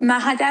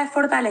 Más allá de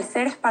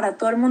fortalecer, es para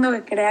todo el mundo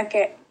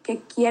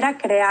que quiera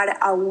crear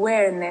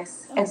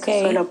awareness en su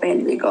suelo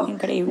pélvico.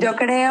 Increíble. Yo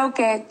creo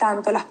que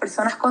tanto las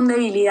personas con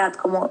debilidad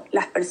como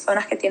las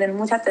personas que tienen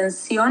mucha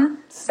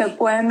tensión se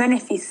pueden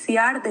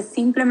beneficiar de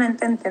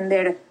simplemente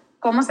entender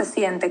cómo se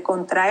siente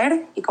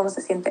contraer y cómo se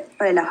siente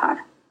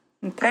relajar.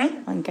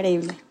 ¿Okay?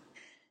 Increíble.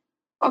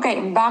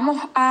 Vamos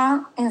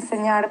a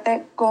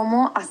enseñarte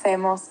cómo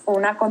hacemos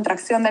una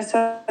contracción del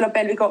suelo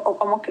pélvico o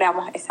cómo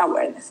creamos esa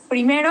awareness.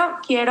 Primero,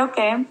 quiero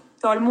que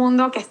todo el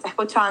mundo que está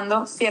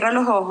escuchando cierre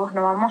los ojos.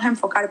 Nos vamos a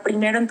enfocar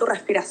primero en tu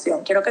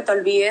respiración. Quiero que te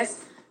olvides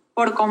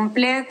por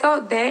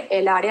completo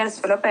del área del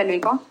suelo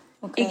pélvico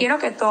y quiero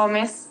que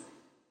tomes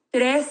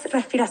 3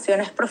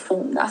 respiraciones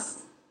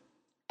profundas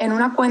en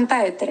una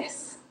cuenta de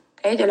 3.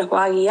 Yo los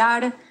voy a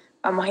guiar.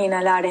 Vamos a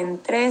inhalar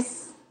en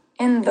 3,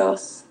 en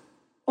 2,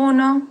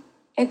 1,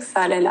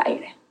 exhala el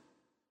aire.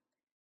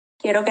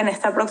 Quiero que en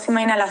esta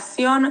próxima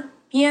inhalación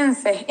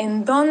pienses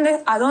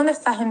a dónde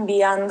estás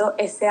enviando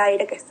ese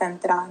aire que está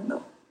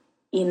entrando.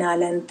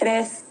 Inhala en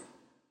 3,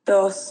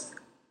 2,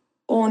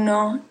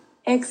 1,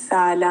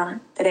 exhala,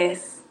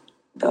 3,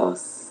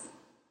 2,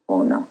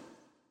 1.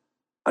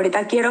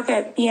 Ahorita quiero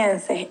que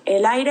pienses,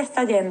 ¿el aire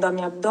está yendo a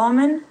mi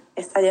abdomen,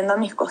 está yendo a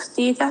mis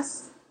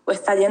costillas o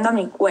está yendo a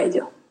mi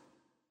cuello?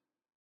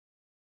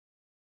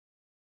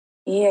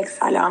 Y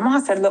exhala, vamos a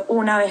hacerlo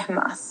una vez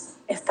más.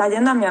 ¿Está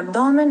yendo a mi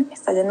abdomen,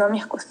 está yendo a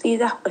mis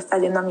costillas, o está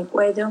yendo a mi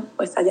cuello,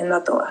 o está yendo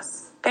a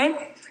todas? ¿Ok?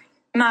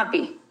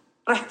 Mapi,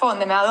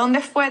 respóndeme, ¿a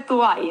dónde fue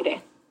tu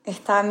aire?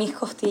 Está a mis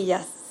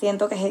costillas.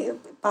 Siento que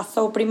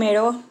pasó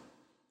primero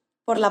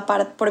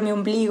por mi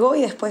ombligo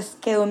y después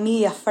quedó en mi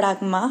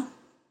diafragma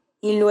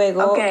y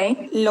luego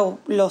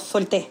lo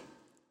solté.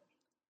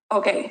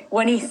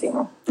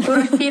 Buenísimo. Tú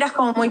respiras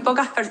como muy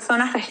pocas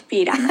personas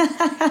respiran.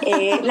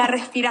 La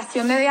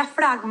respiración de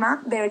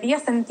diafragma debería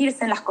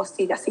sentirse en las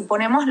costillas. Si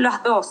ponemos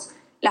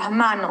las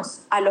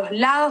manos a los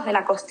lados de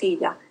la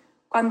costilla,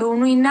 cuando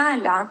uno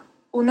inhala,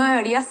 uno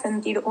debería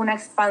sentir una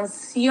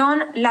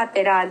expansión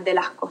lateral de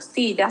las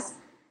costillas,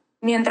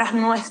 mientras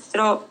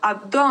nuestro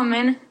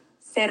abdomen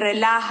se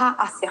relaja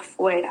hacia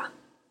afuera.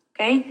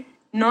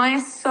 No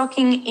es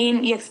sucking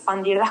in y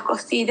expandir las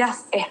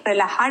costillas, es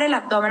relajar el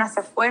abdomen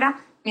hacia afuera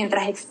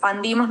mientras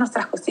expandimos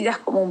nuestras costillas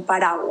como un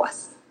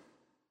paraguas.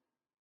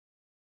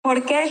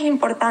 ¿Por qué es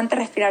importante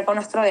respirar con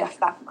nuestro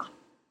diafragma?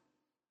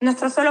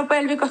 Nuestro suelo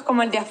pélvico es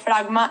como el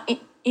diafragma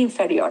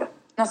inferior.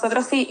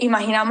 Nosotros si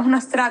imaginamos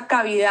nuestra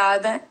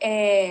cavidad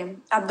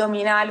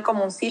abdominal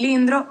como un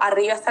cilindro,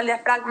 arriba está el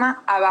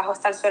diafragma, abajo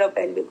está el suelo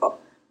pélvico.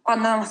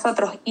 Cuando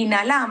nosotros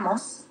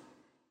inhalamos,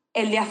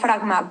 el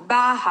diafragma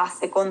baja,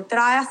 se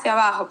contrae hacia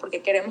abajo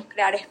porque queremos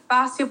crear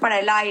espacio para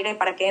el aire,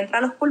 para que entre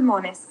a los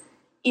pulmones,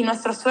 y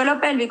nuestro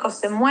suelo pélvico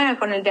se mueve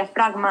con el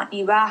diafragma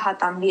y baja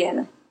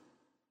también.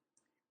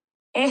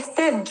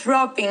 Este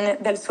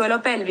dropping del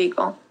suelo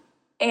pélvico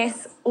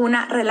es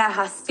una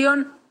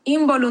relajación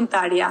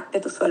involuntaria de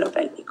tu suelo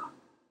pélvico.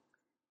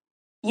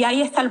 Y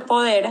ahí está el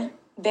poder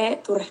de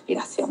tu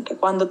respiración, que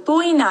cuando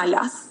tú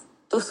inhalas,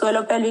 tu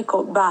suelo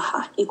pélvico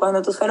baja, y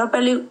cuando tu suelo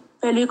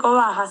pélvico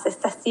baja, se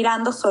está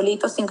estirando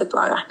solito sin que tú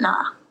hagas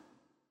nada.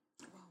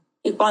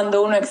 Y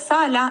cuando uno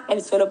exhala,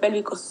 el suelo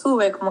pélvico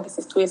sube como que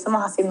si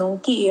estuviésemos haciendo un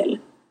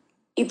Kegel.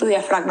 Y tu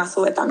diafragma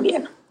sube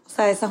también. O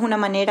sea, esa es una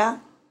manera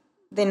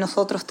de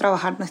nosotros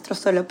trabajar nuestro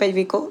suelo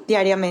pélvico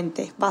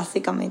diariamente,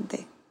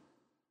 básicamente.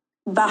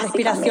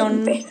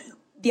 Respiración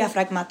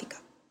diafragmática.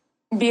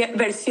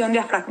 Versión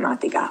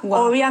diafragmática.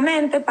 Wow.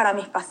 Obviamente, para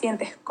mis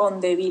pacientes con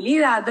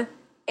debilidad,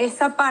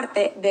 esa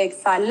parte de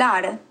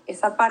exhalar,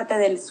 esa parte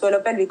del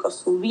suelo pélvico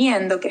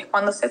subiendo, que es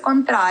cuando se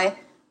contrae,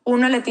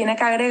 uno le tiene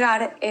que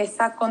agregar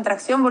esa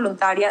contracción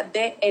voluntaria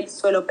del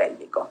suelo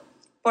pélvico.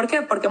 ¿Por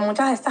qué? Porque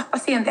muchas de estas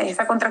pacientes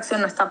esa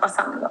contracción no está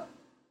pasando,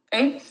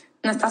 ¿okay?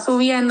 No está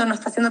subiendo, no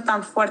está siendo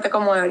tan fuerte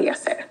como debería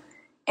ser.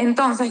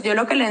 Entonces, yo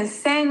lo que le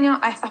enseño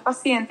a estas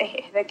pacientes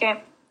es de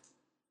que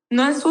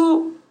no en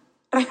su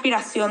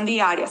respiración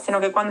diaria, sino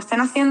que cuando estén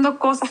haciendo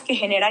cosas que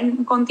generan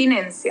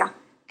incontinencia,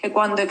 que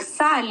cuando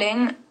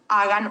exhalen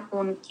hagan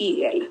un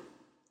Kegel,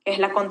 que es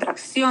la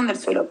contracción del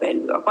suelo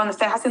pélvico. Cuando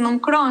estés haciendo un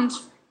crunch,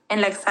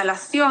 en la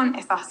exhalación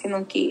estás haciendo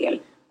un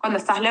Kegel. Cuando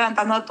estás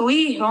levantando a tu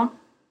hijo,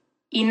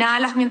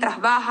 inhalas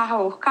mientras bajas a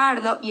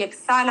buscarlo y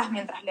exhalas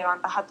mientras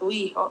levantas a tu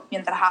hijo,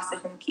 mientras haces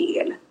un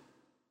Kegel.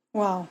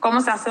 Wow.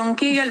 ¿Cómo se hace un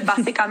Kegel?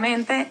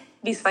 Básicamente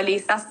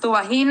visualizas tu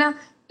vagina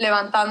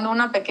levantando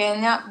una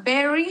pequeña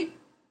berry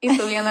y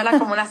subiéndola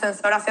como un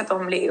ascensor hacia tu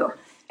ombligo.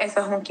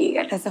 Eso es un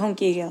Kegel. Eso es un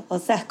Kegel. O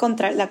sea, es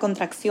la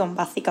contracción,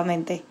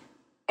 básicamente.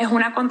 Es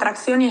una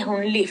contracción y es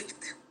un lift.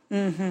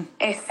 Uh-huh.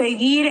 Es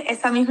seguir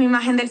esa misma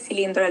imagen del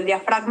cilindro. El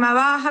diafragma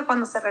baja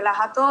cuando se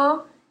relaja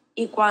todo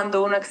y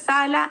cuando uno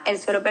exhala, el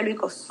suelo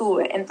pélvico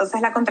sube.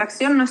 Entonces la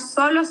contracción no es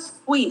solo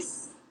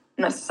squeeze,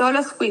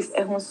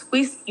 es un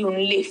squeeze y un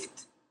lift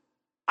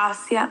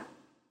hacia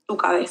tu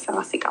cabeza,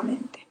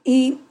 básicamente.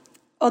 Y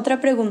otra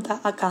pregunta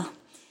acá.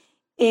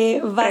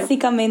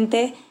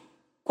 Básicamente,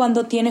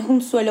 cuando tienes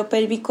un suelo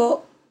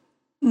pélvico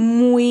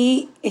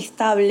muy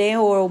estable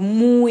o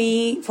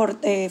muy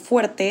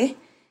fuerte,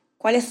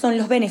 ¿cuáles son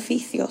los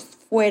beneficios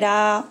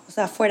fuera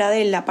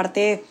de la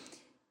parte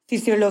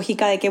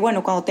fisiológica de que,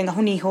 bueno, cuando tengas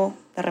un hijo,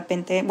 de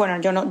repente,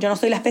 bueno, yo no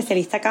soy la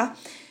especialista acá,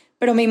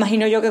 pero me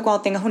imagino yo que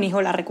cuando tengas un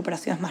hijo la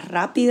recuperación es más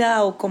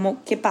rápida o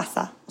qué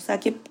pasa? O sea,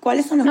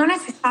 ¿cuáles son los...? No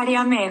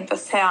necesariamente, o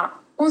sea,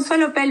 un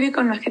suelo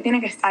pélvico no es que tiene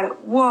que estar,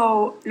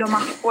 wow, lo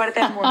más fuerte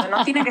del mundo,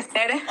 no tiene que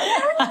estar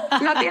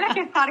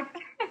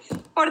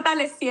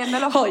fortaleciendo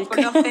los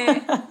músculos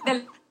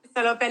del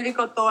suelo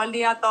pélvico todo el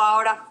día, toda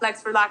hora,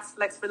 flex, relax.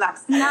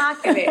 Nada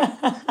que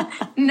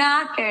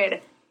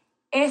ver.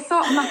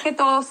 Eso, más que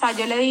todo, o sea,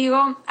 yo le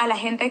digo a la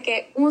gente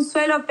que un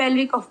suelo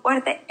pélvico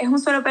fuerte es un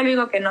suelo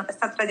pélvico que no te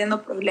está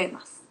trayendo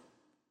problemas.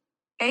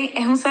 ¿Okay?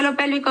 Es un suelo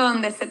pélvico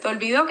donde se te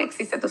olvidó que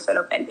existe tu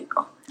suelo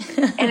pélvico.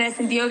 En el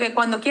sentido que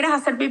cuando quieres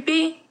hacer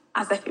pipí,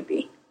 haces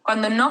pipí.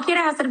 Cuando no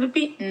quieres hacer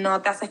pipí,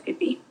 no te haces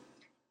pipí.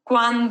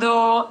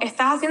 Cuando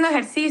estás haciendo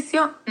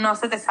ejercicio, no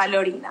se te sale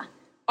orina.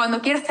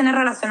 Cuando quieres tener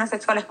relaciones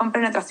sexuales con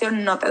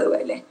penetración, no te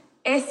duele.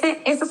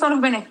 Esos son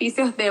los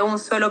beneficios de un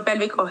suelo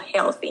pélvico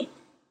healthy.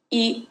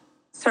 Y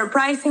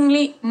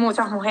surprisingly,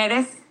 muchas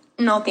mujeres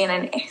no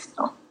tienen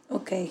esto.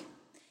 Okay.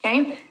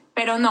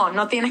 Pero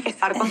no tienes que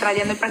estar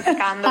contrayendo y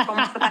practicando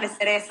cómo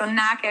fortalecer eso,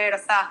 nada que ver. O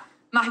sea,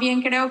 más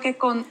bien creo que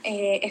con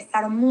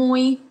estar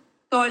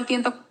todo el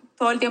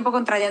tiempo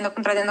contrayendo,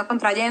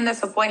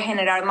 eso puede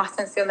generar más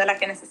tensión de la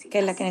que necesitas. Que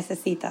es la que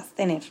necesitas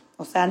tener.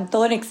 O sea,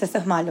 todo en exceso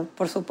es malo,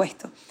 por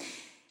supuesto.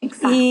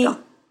 Exacto. Y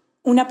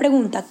una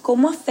pregunta,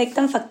 ¿cómo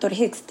afectan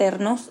factores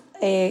externos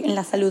en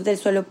la salud del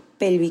suelo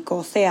pélvico?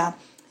 O sea,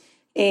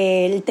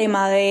 el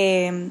tema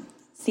de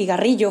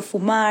cigarrillo,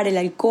 fumar, el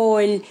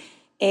alcohol,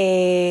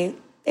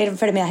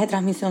 enfermedades de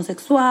transmisión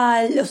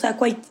sexual, o sea,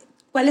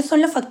 ¿cuáles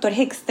son los factores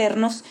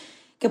externos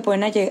que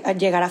pueden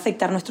llegar a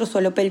afectar nuestro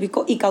suelo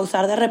pélvico y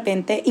causar de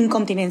repente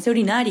incontinencia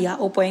urinaria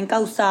o pueden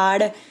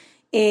causar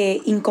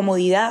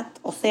incomodidad,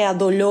 o sea,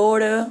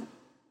 dolor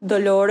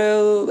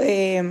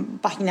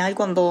vaginal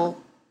cuando,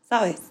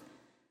 ¿sabes?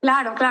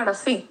 Claro,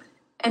 sí.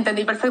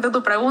 Entendí perfecto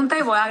tu pregunta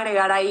y voy a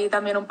agregar ahí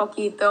también un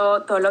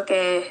poquito todo lo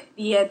que es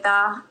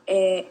dieta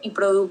y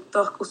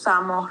productos que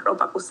usamos,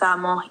 ropa que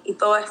usamos y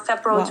todo este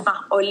approach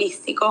más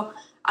holístico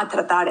a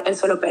tratar el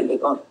suelo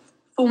pélvico.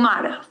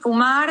 Fumar,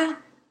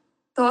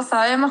 todos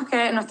sabemos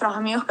que nuestros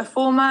amigos que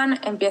fuman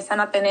empiezan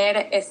a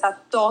tener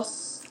esa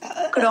tos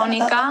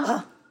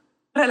crónica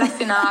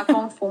relacionada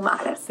con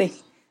fumar.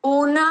 Sí.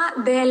 Una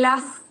de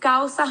las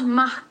causas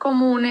más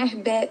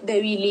comunes de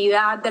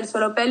debilidad del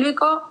suelo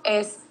pélvico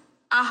es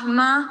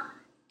asma,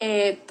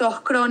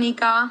 tos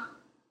crónica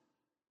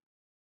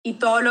y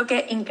todo lo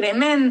que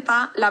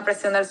incrementa la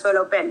presión del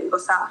suelo pélvico. O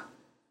sea,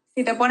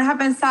 si te pones a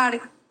pensar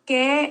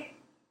qué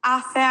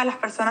hace a las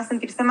personas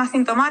sentirse más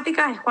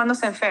sintomáticas es cuando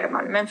se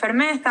enferman. Me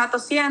enfermé, estaba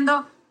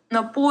tosiendo,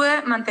 no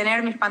pude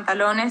mantener mis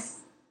pantalones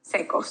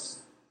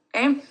secos.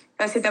 ¿Okay?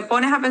 Entonces, si te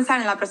pones a pensar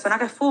en la persona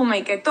que fuma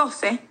y que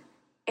tose,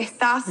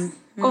 estás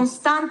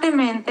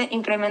constantemente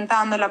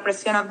incrementando la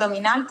presión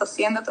abdominal,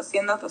 tosiendo,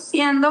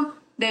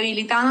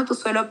 debilitando tu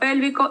suelo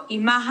pélvico y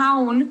más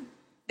aún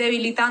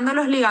debilitando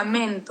los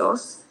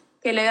ligamentos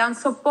que le dan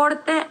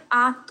soporte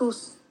a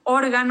tus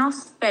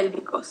órganos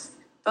pélvicos.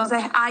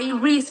 Entonces hay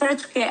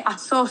research que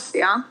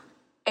asocia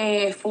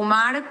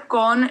fumar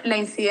con la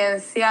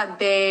incidencia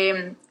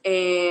de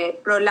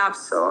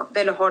prolapso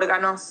de los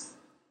órganos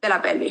de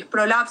la pelvis.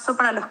 Prolapso,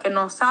 para los que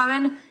no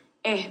saben,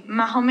 es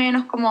más o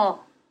menos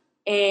como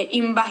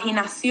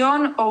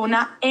invaginación o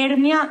una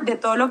hernia de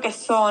todo lo que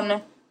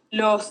son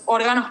los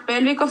órganos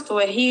pélvicos, tu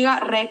vejiga,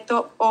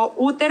 recto o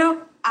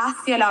útero,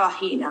 hacia la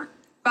vagina.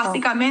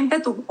 Básicamente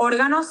tus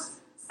órganos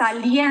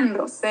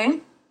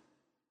saliéndose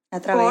a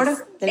través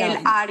por de el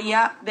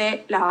área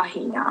de la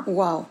vagina.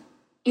 Wow.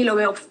 Y lo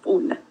veo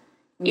full.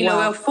 Y lo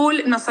veo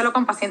full no solo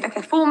con pacientes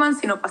que fuman,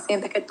 sino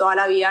pacientes que toda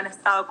la vida han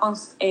estado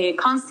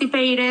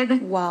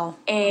constipated. Wow.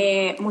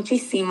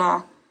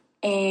 Muchísimo.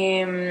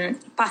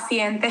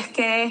 Pacientes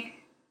que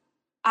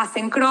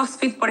hacen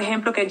CrossFit, por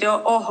ejemplo, que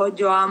yo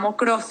amo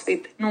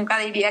CrossFit. Nunca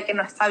diría que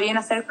no está bien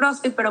hacer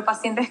CrossFit, pero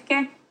pacientes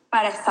que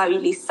para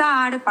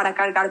estabilizar, para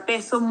cargar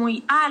peso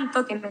muy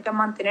alto, tienen que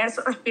mantener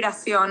su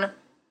respiración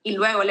y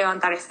luego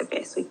levantar ese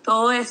peso. Y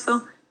todo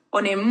eso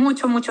pone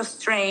mucho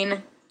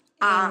strain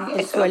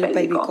el suelo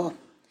pélvico.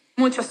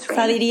 Mucho strain. O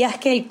sea, dirías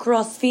que el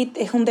CrossFit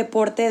es un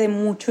deporte de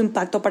mucho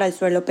impacto para el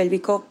suelo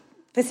pélvico,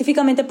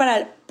 específicamente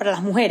para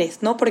las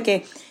mujeres, ¿no?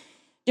 Porque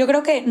yo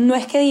creo que no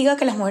es que diga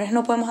que las mujeres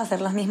no podemos hacer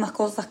las mismas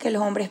cosas que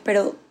los hombres,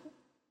 pero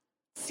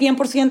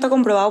 100%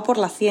 comprobado por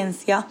la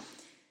ciencia,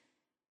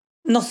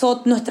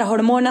 nuestras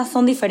hormonas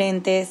son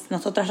diferentes,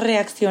 nosotras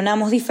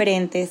reaccionamos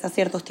diferentes a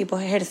ciertos tipos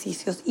de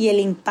ejercicios y el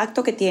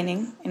impacto que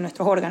tienen en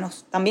nuestros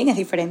órganos también es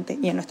diferente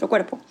y en nuestro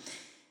cuerpo.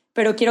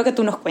 Pero quiero que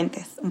tú nos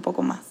cuentes un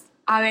poco más.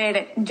 A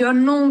ver, yo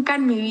nunca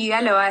en mi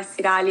vida le voy a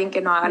decir a alguien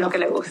que no haga lo que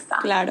le gusta.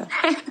 Claro.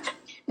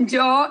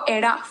 Yo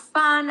era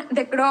fan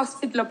de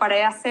CrossFit, lo paré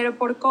de hacer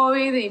por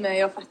COVID y me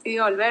dio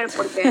fastidio volver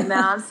porque me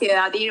daba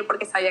ansiedad ir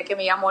porque sabía que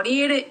me iba a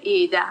morir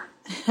y ya.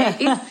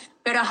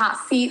 Pero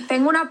sí,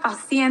 tengo una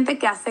paciente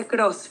que hace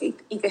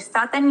CrossFit y que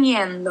está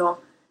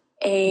teniendo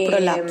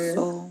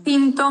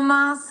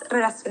síntomas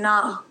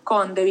relacionados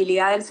con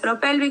debilidad del suelo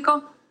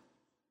pélvico.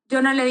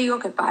 Yo no le digo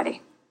que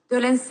pare, yo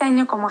le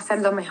enseño cómo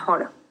hacerlo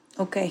mejor.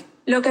 Okay.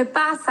 Lo que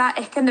pasa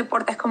es que en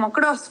deportes como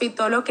CrossFit,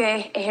 todo lo que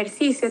es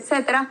ejercicio,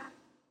 etcétera,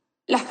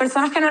 las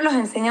personas que nos los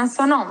enseñan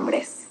son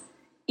hombres.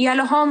 Y a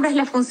los hombres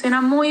les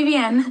funciona muy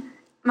bien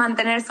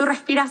mantener su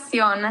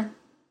respiración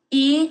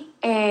y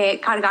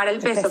cargar el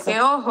peso.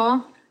 Que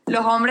ojo,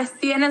 los hombres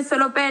tienen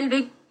suelo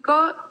pélvico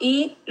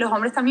y los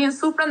hombres también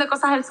sufren de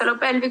cosas del suelo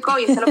pélvico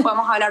y eso lo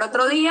podemos hablar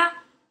otro día,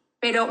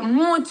 pero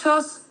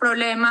muchos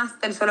problemas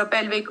del suelo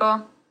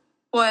pélvico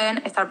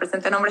pueden estar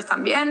presentes en hombres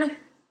también.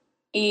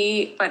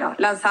 Y bueno,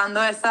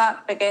 lanzando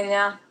esa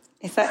pequeño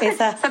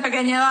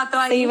dato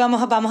ahí. Sí,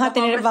 vamos a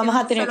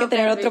tener que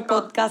tener otro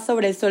podcast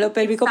sobre el suelo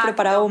pélvico. Exacto. Pero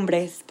para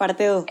hombres,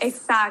 parte 2.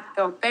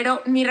 Exacto,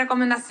 pero mi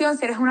recomendación,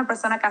 si eres una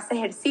persona que hace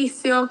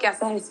ejercicio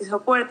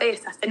fuerte y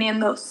estás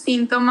teniendo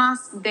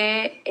síntomas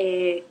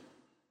de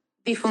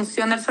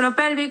disfunción del suelo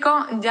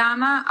pélvico,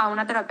 llama a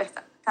una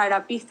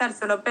terapista del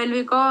suelo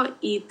pélvico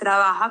y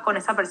trabaja con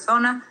esa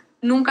persona.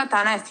 Nunca te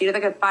van a decir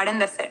que pares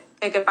de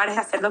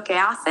hacer lo que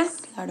haces.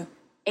 Claro.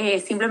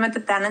 Simplemente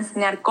te van a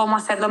enseñar cómo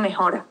hacerlo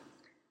mejor.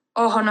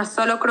 Ojo, no es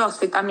solo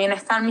CrossFit, también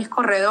están mis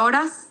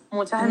corredoras,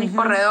 muchas de mis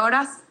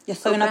corredoras. Yo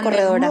soy una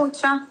corredora.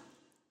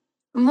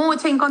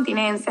 Mucha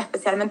incontinencia,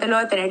 especialmente lo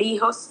de tener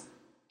hijos,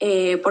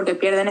 porque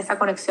pierden esa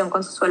conexión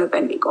con su suelo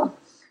pélvico.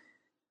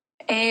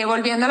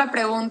 Volviendo a la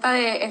pregunta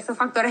de esos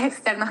factores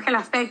externos que la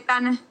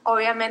afectan,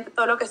 obviamente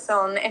todo lo que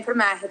son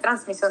enfermedades de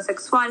transmisión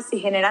sexual, si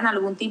generan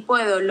algún tipo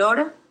de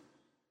dolor,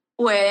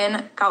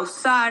 pueden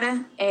causar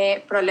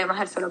problemas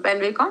del suelo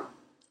pélvico.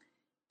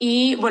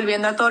 Y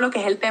volviendo a todo lo que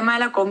es el tema de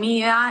la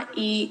comida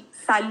y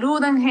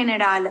salud en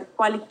general,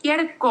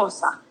 cualquier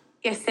cosa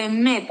que se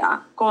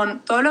meta con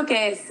todo lo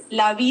que es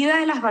la vida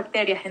de las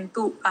bacterias en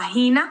tu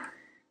vagina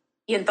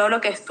y en todo lo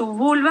que es tu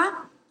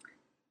vulva,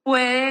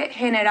 puede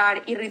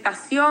generar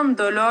irritación,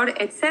 dolor,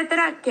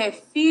 etcétera, que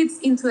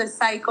feeds into the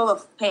cycle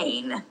of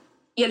pain.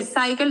 Y el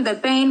cycle de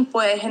pain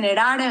puede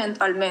generar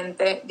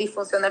eventualmente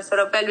disfunción del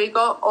suelo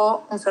pélvico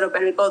o un suelo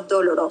pélvico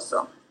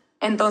doloroso.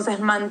 Entonces,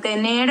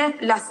 mantener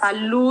la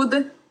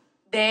salud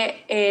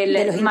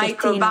del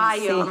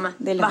microbiome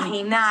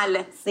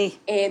vaginal,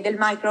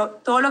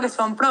 todo lo que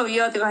son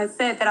probióticos,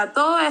 etcétera,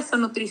 todo eso,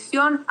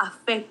 nutrición,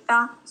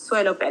 afecta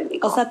suelo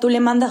pélvico. O sea, tú le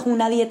mandas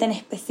una dieta en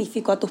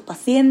específico a tus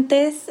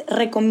pacientes,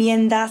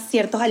 recomiendas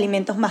ciertos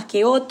alimentos más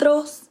que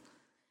otros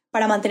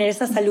para mantener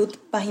esa salud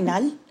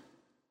vaginal.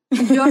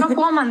 Yo no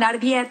puedo mandar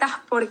dietas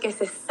porque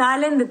se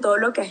salen de todo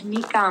lo que es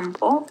mi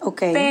campo,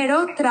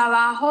 pero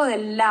trabajo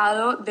del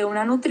lado de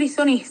una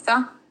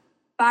nutricionista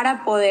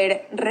para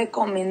poder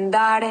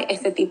recomendar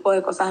este tipo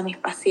de cosas a mis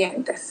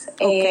pacientes.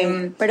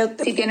 Pero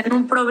si tienen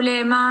un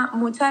problema,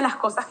 muchas de las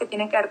cosas que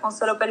tienen que ver con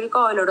suelo pélvico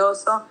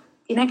doloroso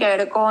tienen que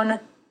ver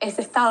con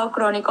ese estado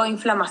crónico de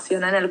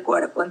inflamación en el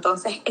cuerpo.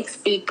 Entonces,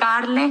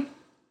 explicarle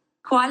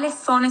cuáles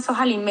son esos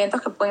alimentos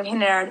que pueden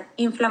generar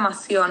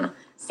inflamación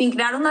sin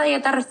crear una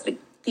dieta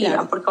restrictiva,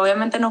 claro, porque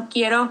obviamente no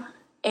quiero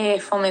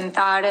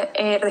fomentar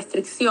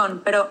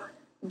restricción, pero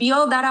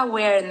build that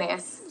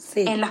awareness.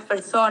 sí, en las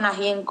personas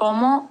y en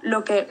cómo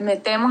lo que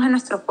metemos en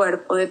nuestro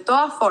cuerpo, de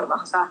todas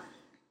formas, o sea,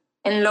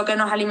 en lo que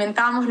nos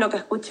alimentamos, lo que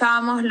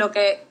escuchamos,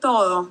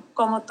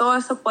 cómo todo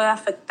eso puede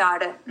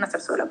afectar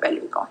nuestro suelo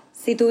pélvico.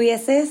 Si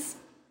tuvieses,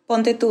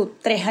 ponte tú,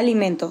 3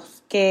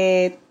 alimentos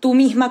que tú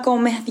misma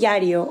comes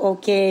diario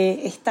o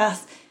que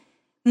estás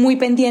muy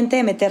pendiente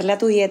de meterle a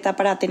tu dieta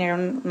para tener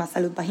una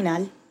salud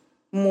vaginal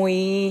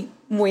muy,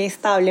 muy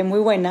estable, muy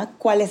buena,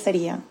 ¿cuáles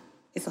serían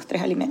esos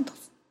 3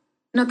 alimentos?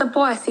 No te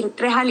puedo decir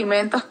 3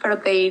 alimentos, pero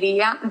te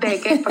diría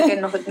de qué, porque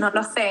no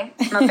lo sé,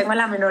 no tengo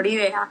la menor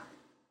idea.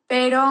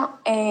 Pero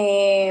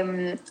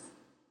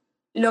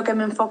lo que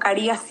me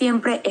enfocaría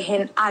siempre es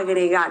en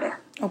agregar.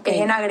 Okay.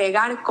 Es en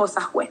agregar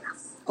cosas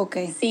buenas.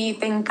 Okay. Si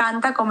te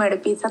encanta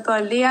comer pizza todo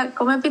el día,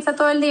 come pizza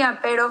todo el día,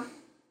 pero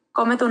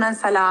cómete una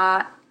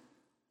ensalada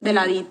de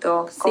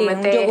ladito, sí, cómete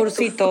un tus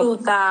yogurcito,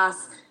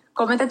 frutas,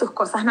 cómete tus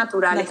cosas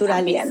naturales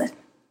también.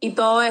 Y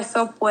todo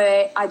eso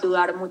puede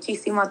ayudar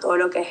muchísimo a todo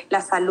lo que es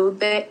la salud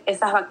de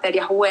esas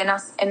bacterias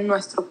buenas en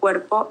nuestro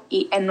cuerpo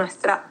y en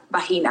nuestra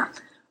vagina.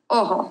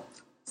 Ojo,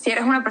 si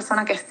eres una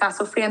persona que está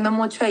sufriendo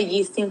mucho de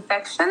yeast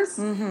infections,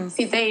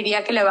 sí te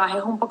diría que le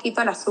bajes un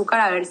poquito el azúcar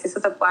a ver si eso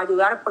te puede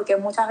ayudar, porque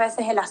muchas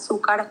veces el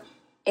azúcar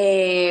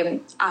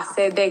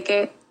hace de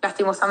que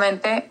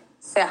lastimosamente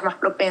seas más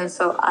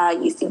propenso a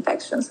yeast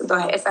infections.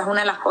 Entonces esa es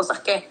una de las cosas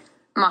que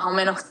más o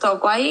menos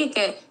toco ahí,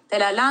 que te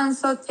la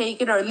lanzo, take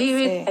it or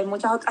leave it. Hay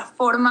muchas otras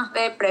formas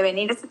de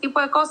prevenir ese tipo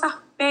de cosas,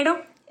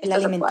 pero la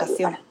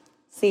alimentación.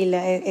 Sí,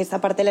 esa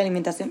parte de la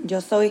alimentación.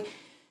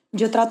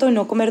 Yo trato de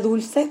no comer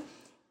dulce,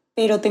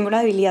 pero tengo una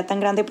debilidad tan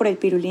grande por el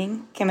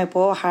pirulín que me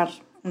puedo bajar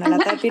una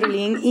lata de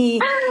pirulín y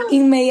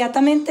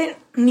inmediatamente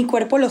mi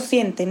cuerpo lo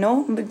siente,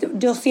 ¿no?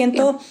 Yo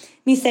siento,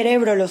 mi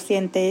cerebro lo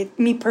siente,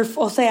 mi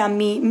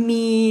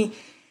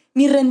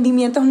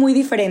rendimiento es muy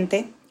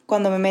diferente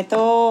cuando me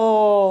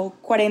meto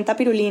 40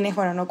 pirulines,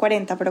 bueno, no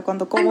 40, pero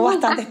cuando como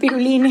bastantes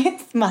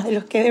pirulines, más de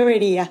los que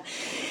debería.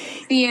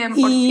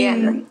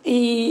 100%.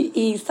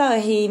 Y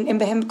 ¿sabes? Y en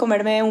vez de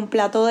comerme un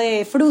plato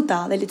de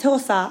fruta, de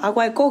lechosa,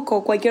 agua de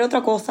coco, cualquier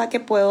otra cosa que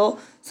puedo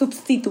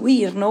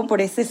sustituir, ¿no?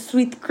 Por ese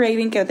sweet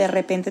craving que de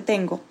repente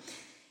tengo.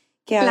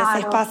 Que a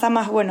veces pasa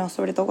más, bueno,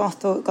 sobre todo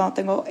cuando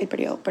tengo el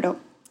periodo, pero...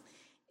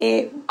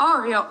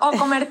 Obvio, o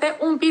comerte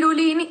un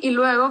pirulín y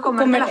luego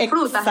comerte las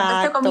frutas. Exacto.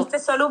 Entonces te comiste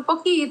solo un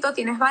poquito,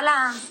 tienes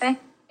balance,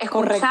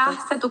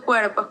 escuchaste tu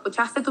cuerpo,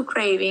 escuchaste tu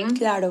craving.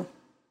 Claro.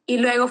 Y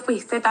luego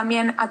fuiste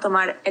también a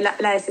tomar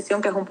la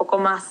decisión que es un poco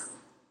más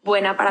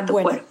buena para tu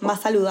cuerpo. Más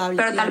saludable.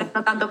 Pero tal vez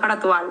no tanto para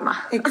tu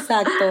alma.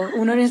 Exacto,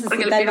 uno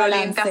necesita el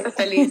balance.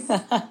 Porque el pirulín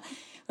te hace feliz.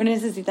 Uno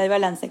necesita el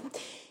balance.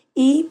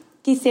 Y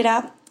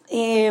quisiera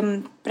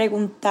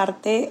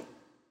preguntarte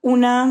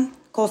una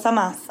cosa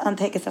más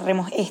antes de que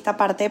cerremos esta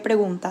parte de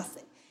preguntas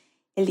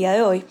el día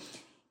de hoy.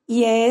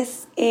 Y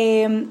es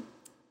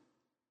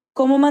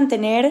cómo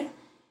mantener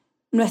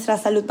nuestra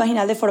salud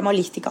vaginal de forma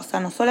holística. O sea,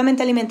 no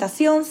solamente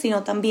alimentación,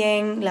 sino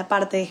también la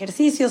parte de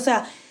ejercicio. O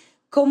sea,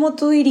 ¿cómo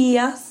tú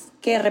dirías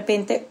que de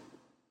repente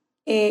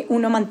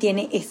uno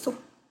mantiene eso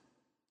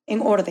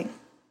en orden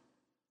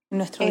en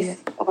nuestro día?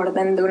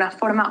 Orden de una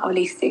forma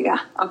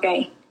holística. Ok.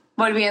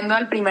 Volviendo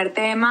al primer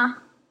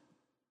tema,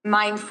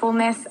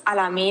 mindfulness a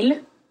la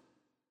 1000.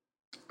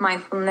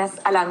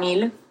 Mindfulness a la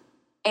 1000.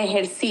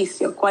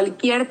 Ejercicio.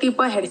 Cualquier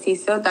tipo de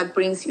ejercicio that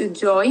brings you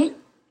joy.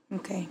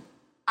 Okay.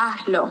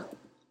 Hazlo.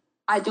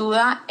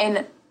 Ayuda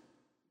en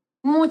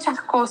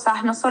muchas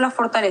cosas, no solo a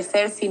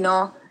fortalecer,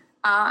 sino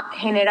a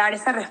generar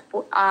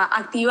a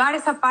activar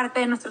esa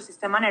parte de nuestro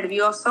sistema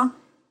nervioso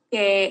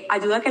que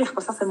ayuda a que las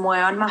cosas se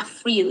muevan más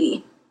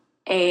freely.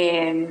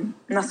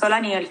 No solo a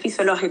nivel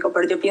fisiológico,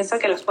 pero yo pienso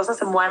que las cosas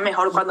se mueven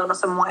mejor cuando uno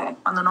se mueve,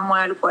 cuando uno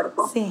mueve el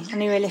cuerpo. Sí, a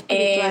nivel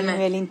espiritual, a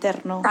nivel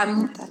interno.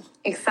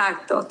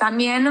 Exacto.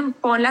 También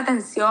ponle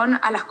atención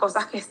a las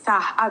cosas que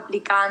estás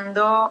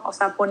aplicando, o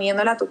sea,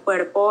 poniéndole a tu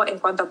cuerpo en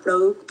cuanto a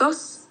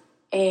productos.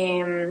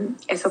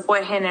 Eso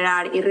puede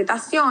generar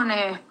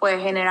irritaciones, puede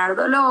generar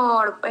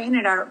dolor, puede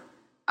generar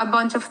a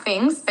bunch of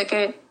things de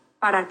que,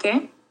 ¿para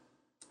qué?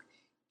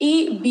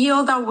 Y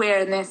build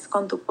awareness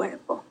con tu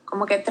cuerpo,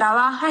 como que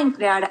trabaja en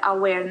crear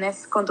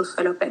awareness con tu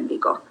suelo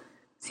pélvico.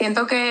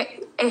 Siento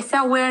que ese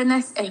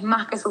awareness es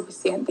más que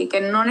suficiente y que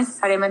no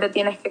necesariamente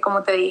tienes que,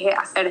 como te dije,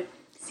 hacer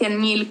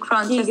 100,000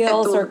 crunches de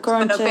tu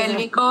suelo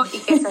pélvico y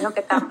que eso es lo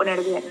que te va a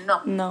poner bien.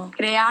 No.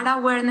 Crear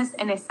awareness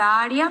en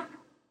esa área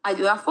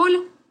ayuda full.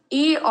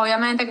 Y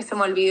obviamente que se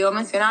me olvidó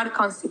mencionar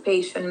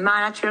constipation,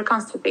 manage your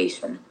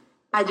constipation.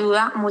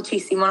 Ayuda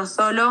muchísimo, no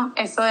solo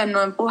eso de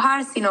no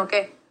empujar, sino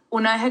que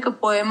una vez que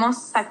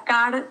podemos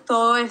sacar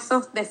todos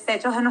esos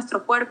desechos de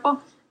nuestro cuerpo,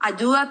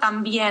 ayuda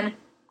también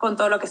con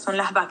todo lo que son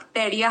las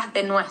bacterias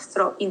de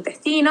nuestros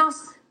intestinos,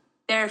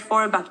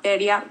 therefore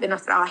bacterias de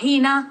nuestra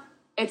vagina,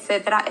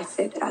 etcétera,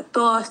 etcétera.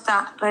 Todo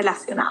está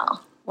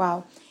relacionado.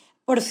 Wow.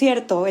 Por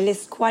cierto, el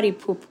squatty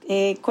poop,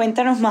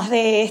 cuéntanos más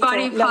de esto.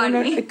 Squatty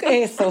potty.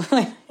 Eso.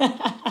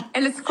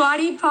 El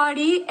squatty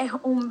potty es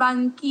un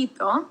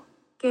banquito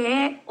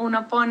que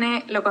uno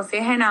pone, lo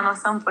consigues en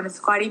Amazon, pones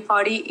squatty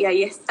potty y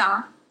ahí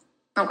está,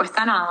 no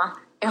cuesta nada.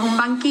 Es un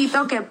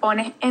banquito que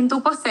pones en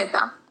tu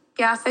poseta,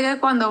 que hace que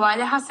cuando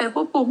vayas a hacer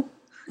pupú,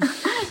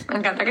 me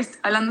encanta que esté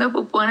hablando de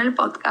pupú en el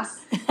podcast,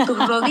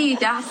 tus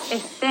rodillas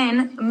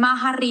estén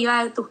más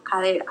arriba de tus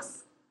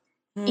caderas.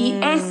 Y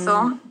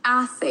eso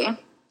hace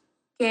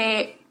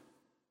que,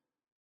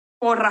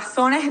 por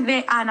razones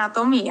de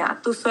anatomía,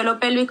 tu suelo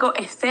pélvico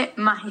esté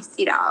más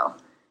estirado.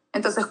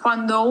 Entonces,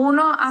 cuando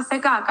uno hace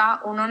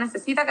caca, uno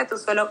necesita que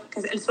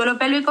el suelo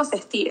pélvico se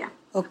estire.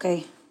 Ok.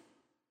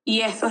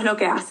 Y eso es lo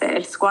que hace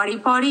el squatty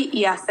potty,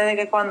 y hace de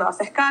que cuando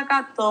haces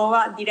caca todo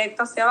va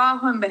directo hacia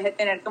abajo en vez de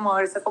tener que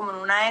moverse como en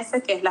una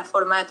S, que es la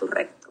forma de tu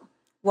recto.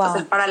 Wow.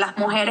 Entonces, para las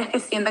mujeres que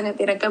sienten que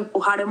tienen que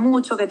empujar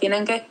mucho, que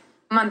tienen que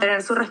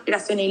mantener su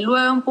respiración y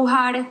luego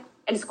empujar,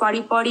 el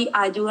squatty potty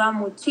ayuda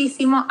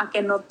muchísimo a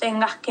que no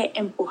tengas que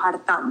empujar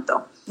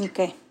tanto.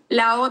 Okay.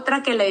 La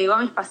otra que le digo a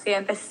mis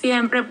pacientes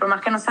siempre, por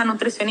más que no sea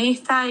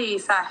nutricionista y,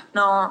 ¿sabes?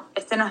 No,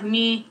 no es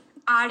mi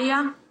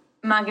área,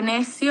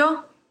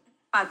 magnesio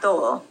a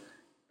todo.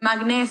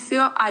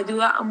 Magnesio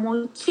ayuda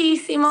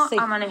muchísimo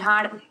a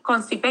manejar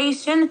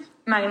constipation.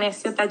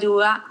 Magnesio te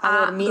ayuda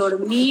a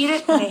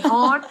dormir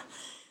mejor.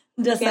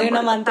 Yo soy un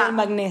amante del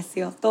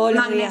magnesio, todos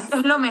los días. Magnesio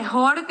es lo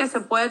mejor que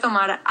se puede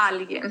tomar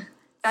alguien.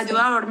 Te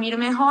ayuda a dormir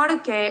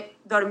mejor que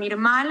dormir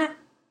mal.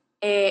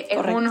 Es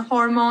un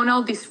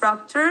hormonal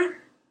disruptor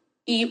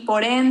y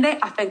por ende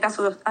afecta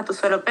a tu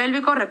suelo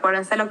pélvico.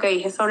 Recuérdense lo que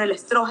dije sobre el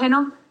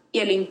estrógeno y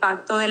el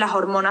impacto de las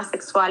hormonas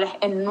sexuales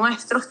en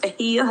nuestros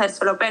tejidos del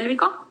suelo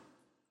pélvico.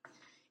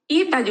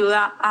 Y te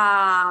ayuda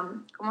a,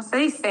 ¿cómo se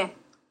dice?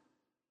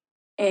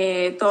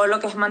 Todo lo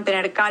que es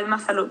mantener calma,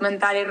 salud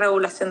mental y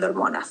regulación de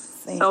hormonas.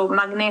 Sí. So,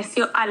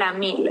 magnesio a la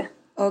 1000.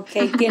 Ok,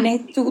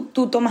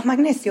 ¿tú tomas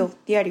magnesio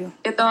diario?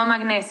 Yo tomo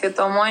magnesio,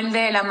 tomo el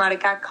de la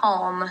marca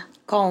Calm.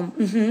 Calm.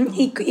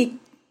 ¿Y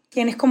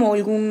tienes como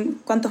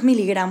cuántos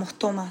miligramos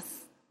tomas?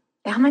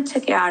 Déjame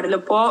chequear,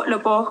 lo puedo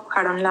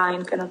buscar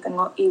online, que no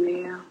tengo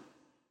idea.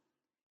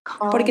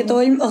 Calm. Porque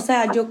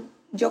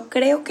yo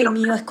creo que el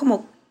mío es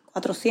como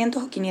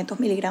 400 o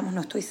 500 miligramos,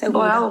 no estoy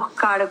segura. Voy a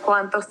buscar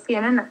cuántos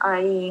tienen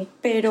ahí.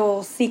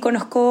 Pero sí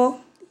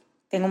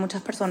tengo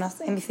muchas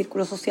personas en mi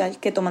círculo social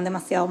que toman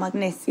demasiado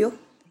magnesio.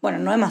 Bueno,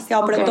 no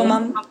demasiado, pero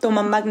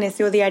toman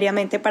magnesio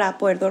diariamente para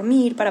poder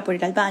dormir, para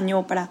poder ir al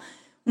baño, para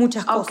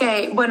muchas cosas.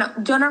 Ok, bueno,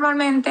 yo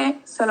normalmente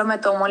solo me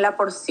tomo la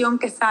porción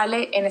que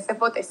sale en ese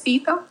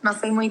potecito. No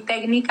soy muy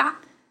técnica.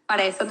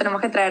 Para eso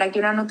tenemos que traer aquí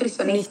una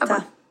nutricionista,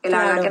 porque la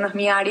verdad que no es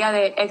mi área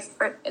de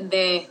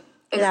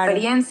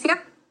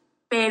experiencia.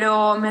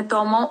 Pero me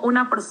tomo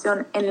una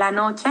porción en la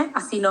noche,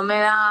 así no me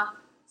da,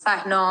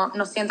 ¿sabes?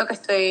 No siento que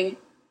estoy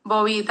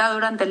bobita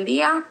durante el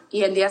día,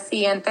 y el día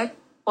siguiente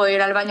puedo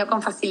ir al baño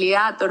con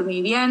facilidad,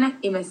 dormir bien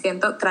y me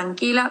siento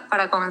tranquila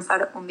para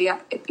comenzar un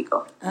día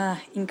épico. Ah,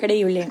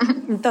 increíble.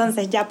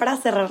 Entonces, ya para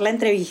cerrar la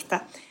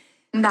entrevista,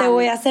 Dale. Te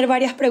voy a hacer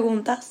varias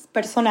preguntas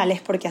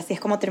personales, porque así es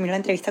como termino la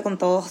entrevista con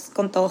todos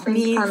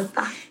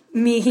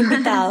mis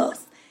invitados.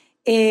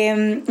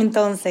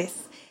 Entonces,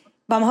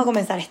 vamos a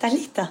comenzar. ¿Estás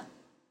lista?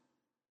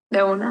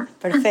 De una.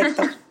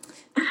 Perfecto.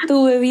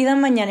 ¿Tu bebida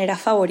mañanera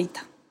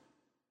favorita?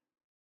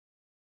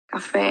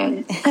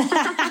 Café.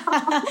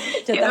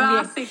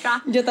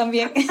 Yo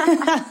también.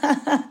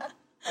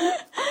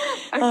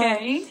 Ok.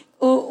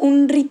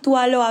 Un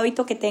ritual o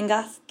hábito que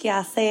tengas que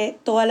hace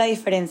toda la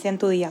diferencia en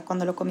tu día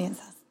cuando lo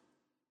comienzas.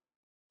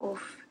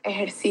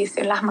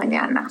 Ejercicio en las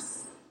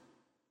mañanas.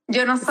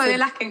 Yo no soy de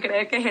las que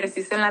cree que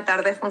ejercicio en la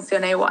tarde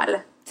funciona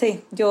igual.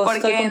 Sí, yo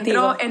estoy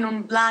contigo. Porque entro en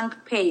un blank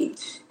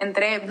page.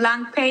 Entré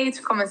blank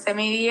page, comencé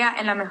mi día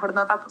en la mejor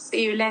nota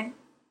posible.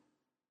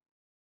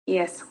 Y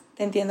eso.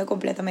 Te entiendo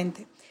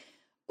completamente.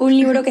 Un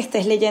libro que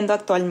estés leyendo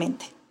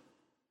actualmente.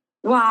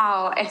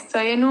 Wow,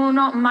 estoy en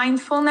uno,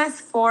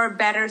 Mindfulness for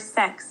Better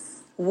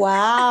Sex.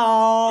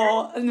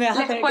 Wow. Me vas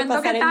a tener Les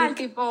cuento que pasar qué tal,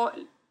 tipo,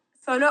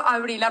 solo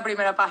abrí la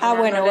primera página,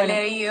 no lo he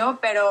leído,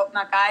 pero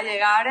me acaba de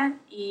llegar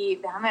y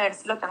déjame ver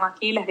si lo tengo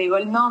aquí, les digo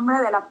el nombre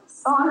de la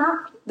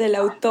persona. Del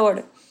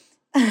autor.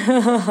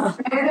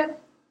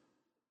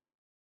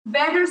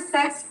 Better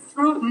Sex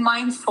Through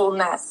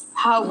Mindfulness,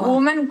 How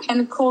Women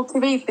Can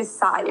Cultivate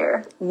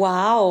Desire.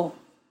 Wow,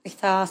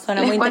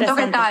 suena muy interesante. Les cuento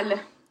qué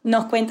tal.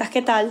 Nos cuentas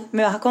qué tal,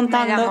 me vas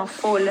contando. Me llamo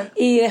full.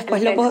 Y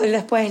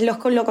después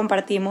lo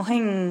compartimos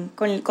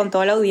con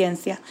toda la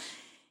audiencia.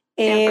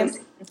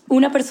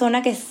 Una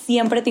persona que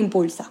siempre te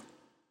impulsa.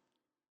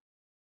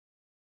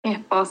 Mi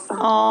esposo.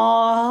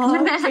 Oh,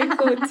 qué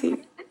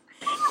cuchi.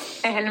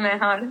 Es el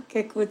mejor.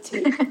 Qué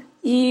cuchi.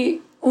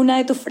 Y una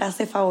de tus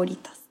frases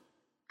favoritas.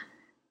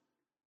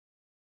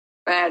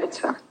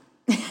 Percha.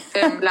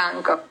 Estoy en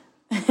blanco.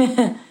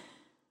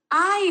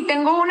 Ay,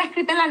 tengo una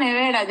escrita en la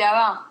nevera, ya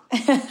va.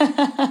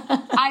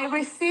 I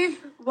receive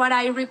what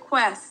I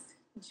request.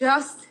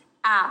 Just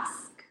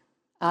ask.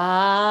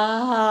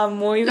 Ah,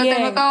 muy bien. Lo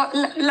tengo todo,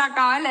 la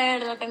acabo de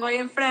leer, lo tengo ahí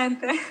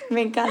enfrente.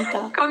 Me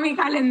encanta. Con mi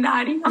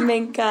calendario. Me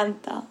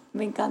encanta.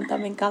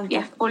 Y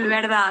es full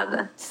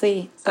verdad.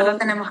 Sí. Solo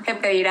tenemos que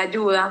pedir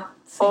ayuda,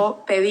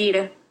 o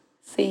pedir,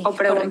 o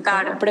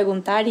preguntar. Correcto.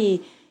 Preguntar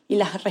y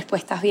las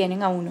respuestas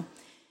vienen a uno.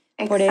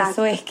 Por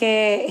eso es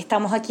que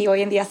estamos aquí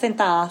hoy en día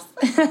sentadas.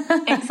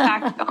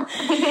 Exacto.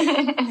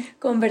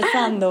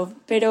 Conversando.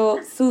 Pero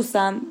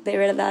Susan, de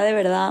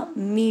verdad,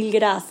 mil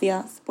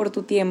gracias por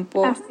tu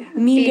tiempo. Gracias.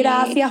 Mil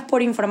gracias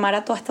por informar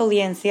a toda esta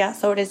audiencia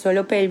sobre el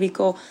suelo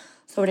pélvico,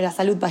 sobre la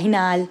salud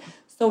vaginal,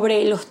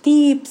 sobre los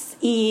tips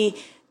y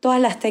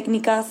todas las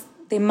técnicas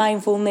de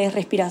mindfulness,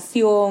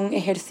 respiración,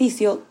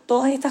 ejercicio,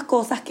 todas estas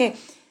cosas que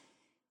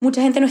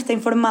mucha gente no está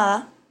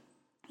informada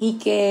y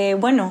que,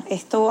 bueno,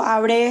 esto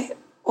abre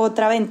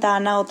otra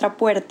ventana, otra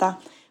puerta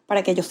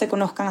para que ellos se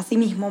conozcan a sí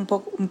mismos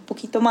un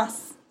poquito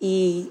más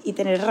y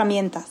tener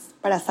herramientas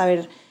para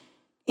saber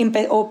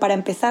o para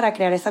empezar a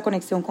crear esa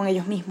conexión con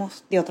ellos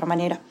mismos de otra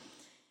manera.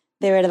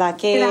 De verdad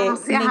que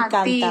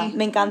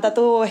me encanta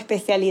tu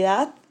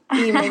especialidad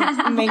y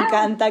me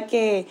encanta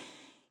que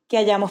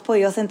hayamos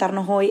podido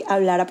sentarnos hoy a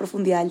hablar a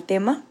profundidad del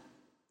tema.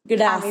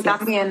 Gracias. A mí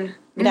también.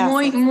 Gracias.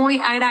 Muy,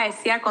 muy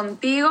agradecida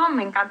contigo.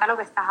 Me encanta lo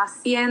que estás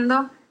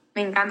haciendo.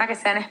 Me encanta que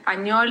sea en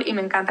español y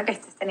me encanta que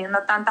estés teniendo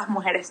tantas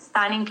mujeres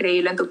tan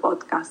increíbles en tu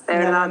podcast, de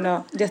verdad.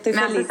 No, yo estoy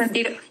feliz. Me hace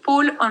sentir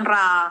full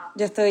honrada.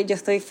 Yo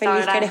estoy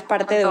feliz que eres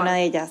parte de una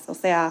de ellas. O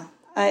sea,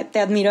 te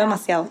admiro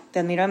demasiado,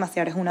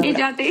 eres una Y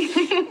yo a ti.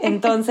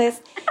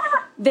 Entonces,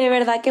 de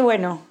verdad que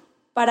bueno,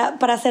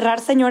 para cerrar,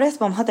 señores,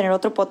 vamos a tener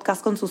otro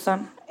podcast con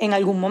Susan en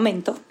algún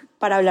momento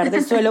para hablar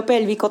del suelo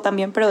pélvico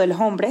también, pero de los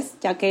hombres,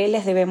 ya que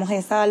les debemos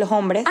esa a los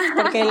hombres,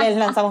 porque les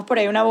lanzamos por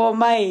ahí una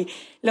bomba y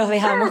los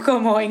dejamos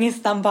como en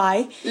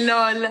stand-by.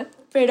 LOL.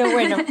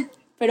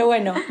 Pero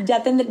bueno,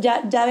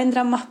 ya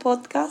vendrán más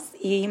podcasts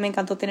y me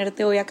encantó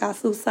tenerte hoy acá,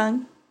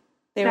 Susan,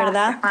 de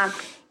verdad.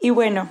 Y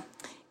bueno,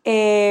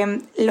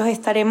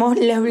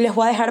 les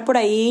voy a dejar por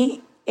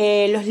ahí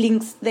los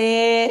links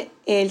de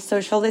el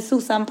social de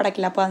Susan para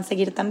que la puedan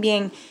seguir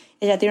también.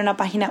 Ella tiene una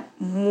página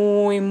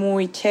muy,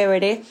 muy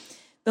chévere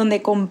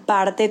donde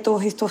comparte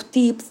todos estos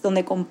tips,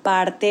 donde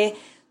comparte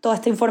toda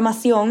esta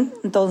información.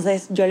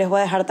 Entonces yo les voy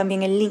a dejar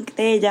también el link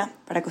de ella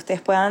para que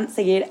ustedes puedan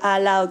seguir a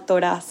la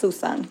doctora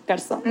Suzan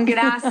Garzon.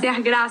 Gracias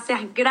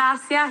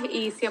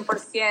y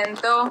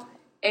 100%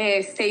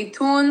 stay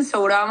tuned.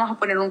 Seguro vamos a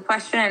poner un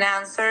question and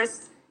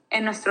answers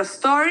en nuestros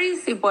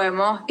stories y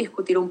podemos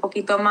discutir un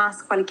poquito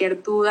más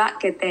cualquier duda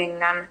que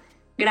tengan.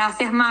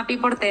 Gracias, Mapi,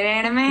 por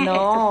tenerme.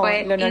 Esto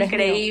fue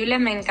increíble.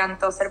 Me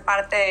encantó ser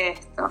parte de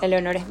esto. El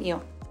honor es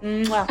mío.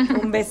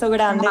 Un beso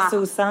grande,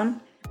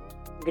 Susan.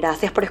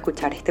 Gracias por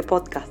escuchar este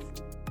podcast.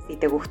 Si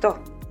te gustó,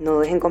 no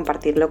dudes en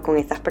compartirlo con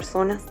esas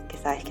personas que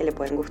sabes que le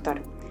pueden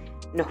gustar.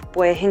 Nos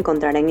puedes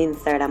encontrar en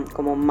Instagram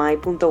como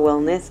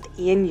my.wellness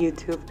y en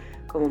YouTube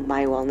como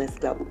My Wellness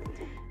Club.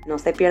 No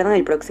se pierdan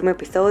el próximo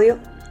episodio.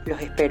 Los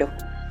espero.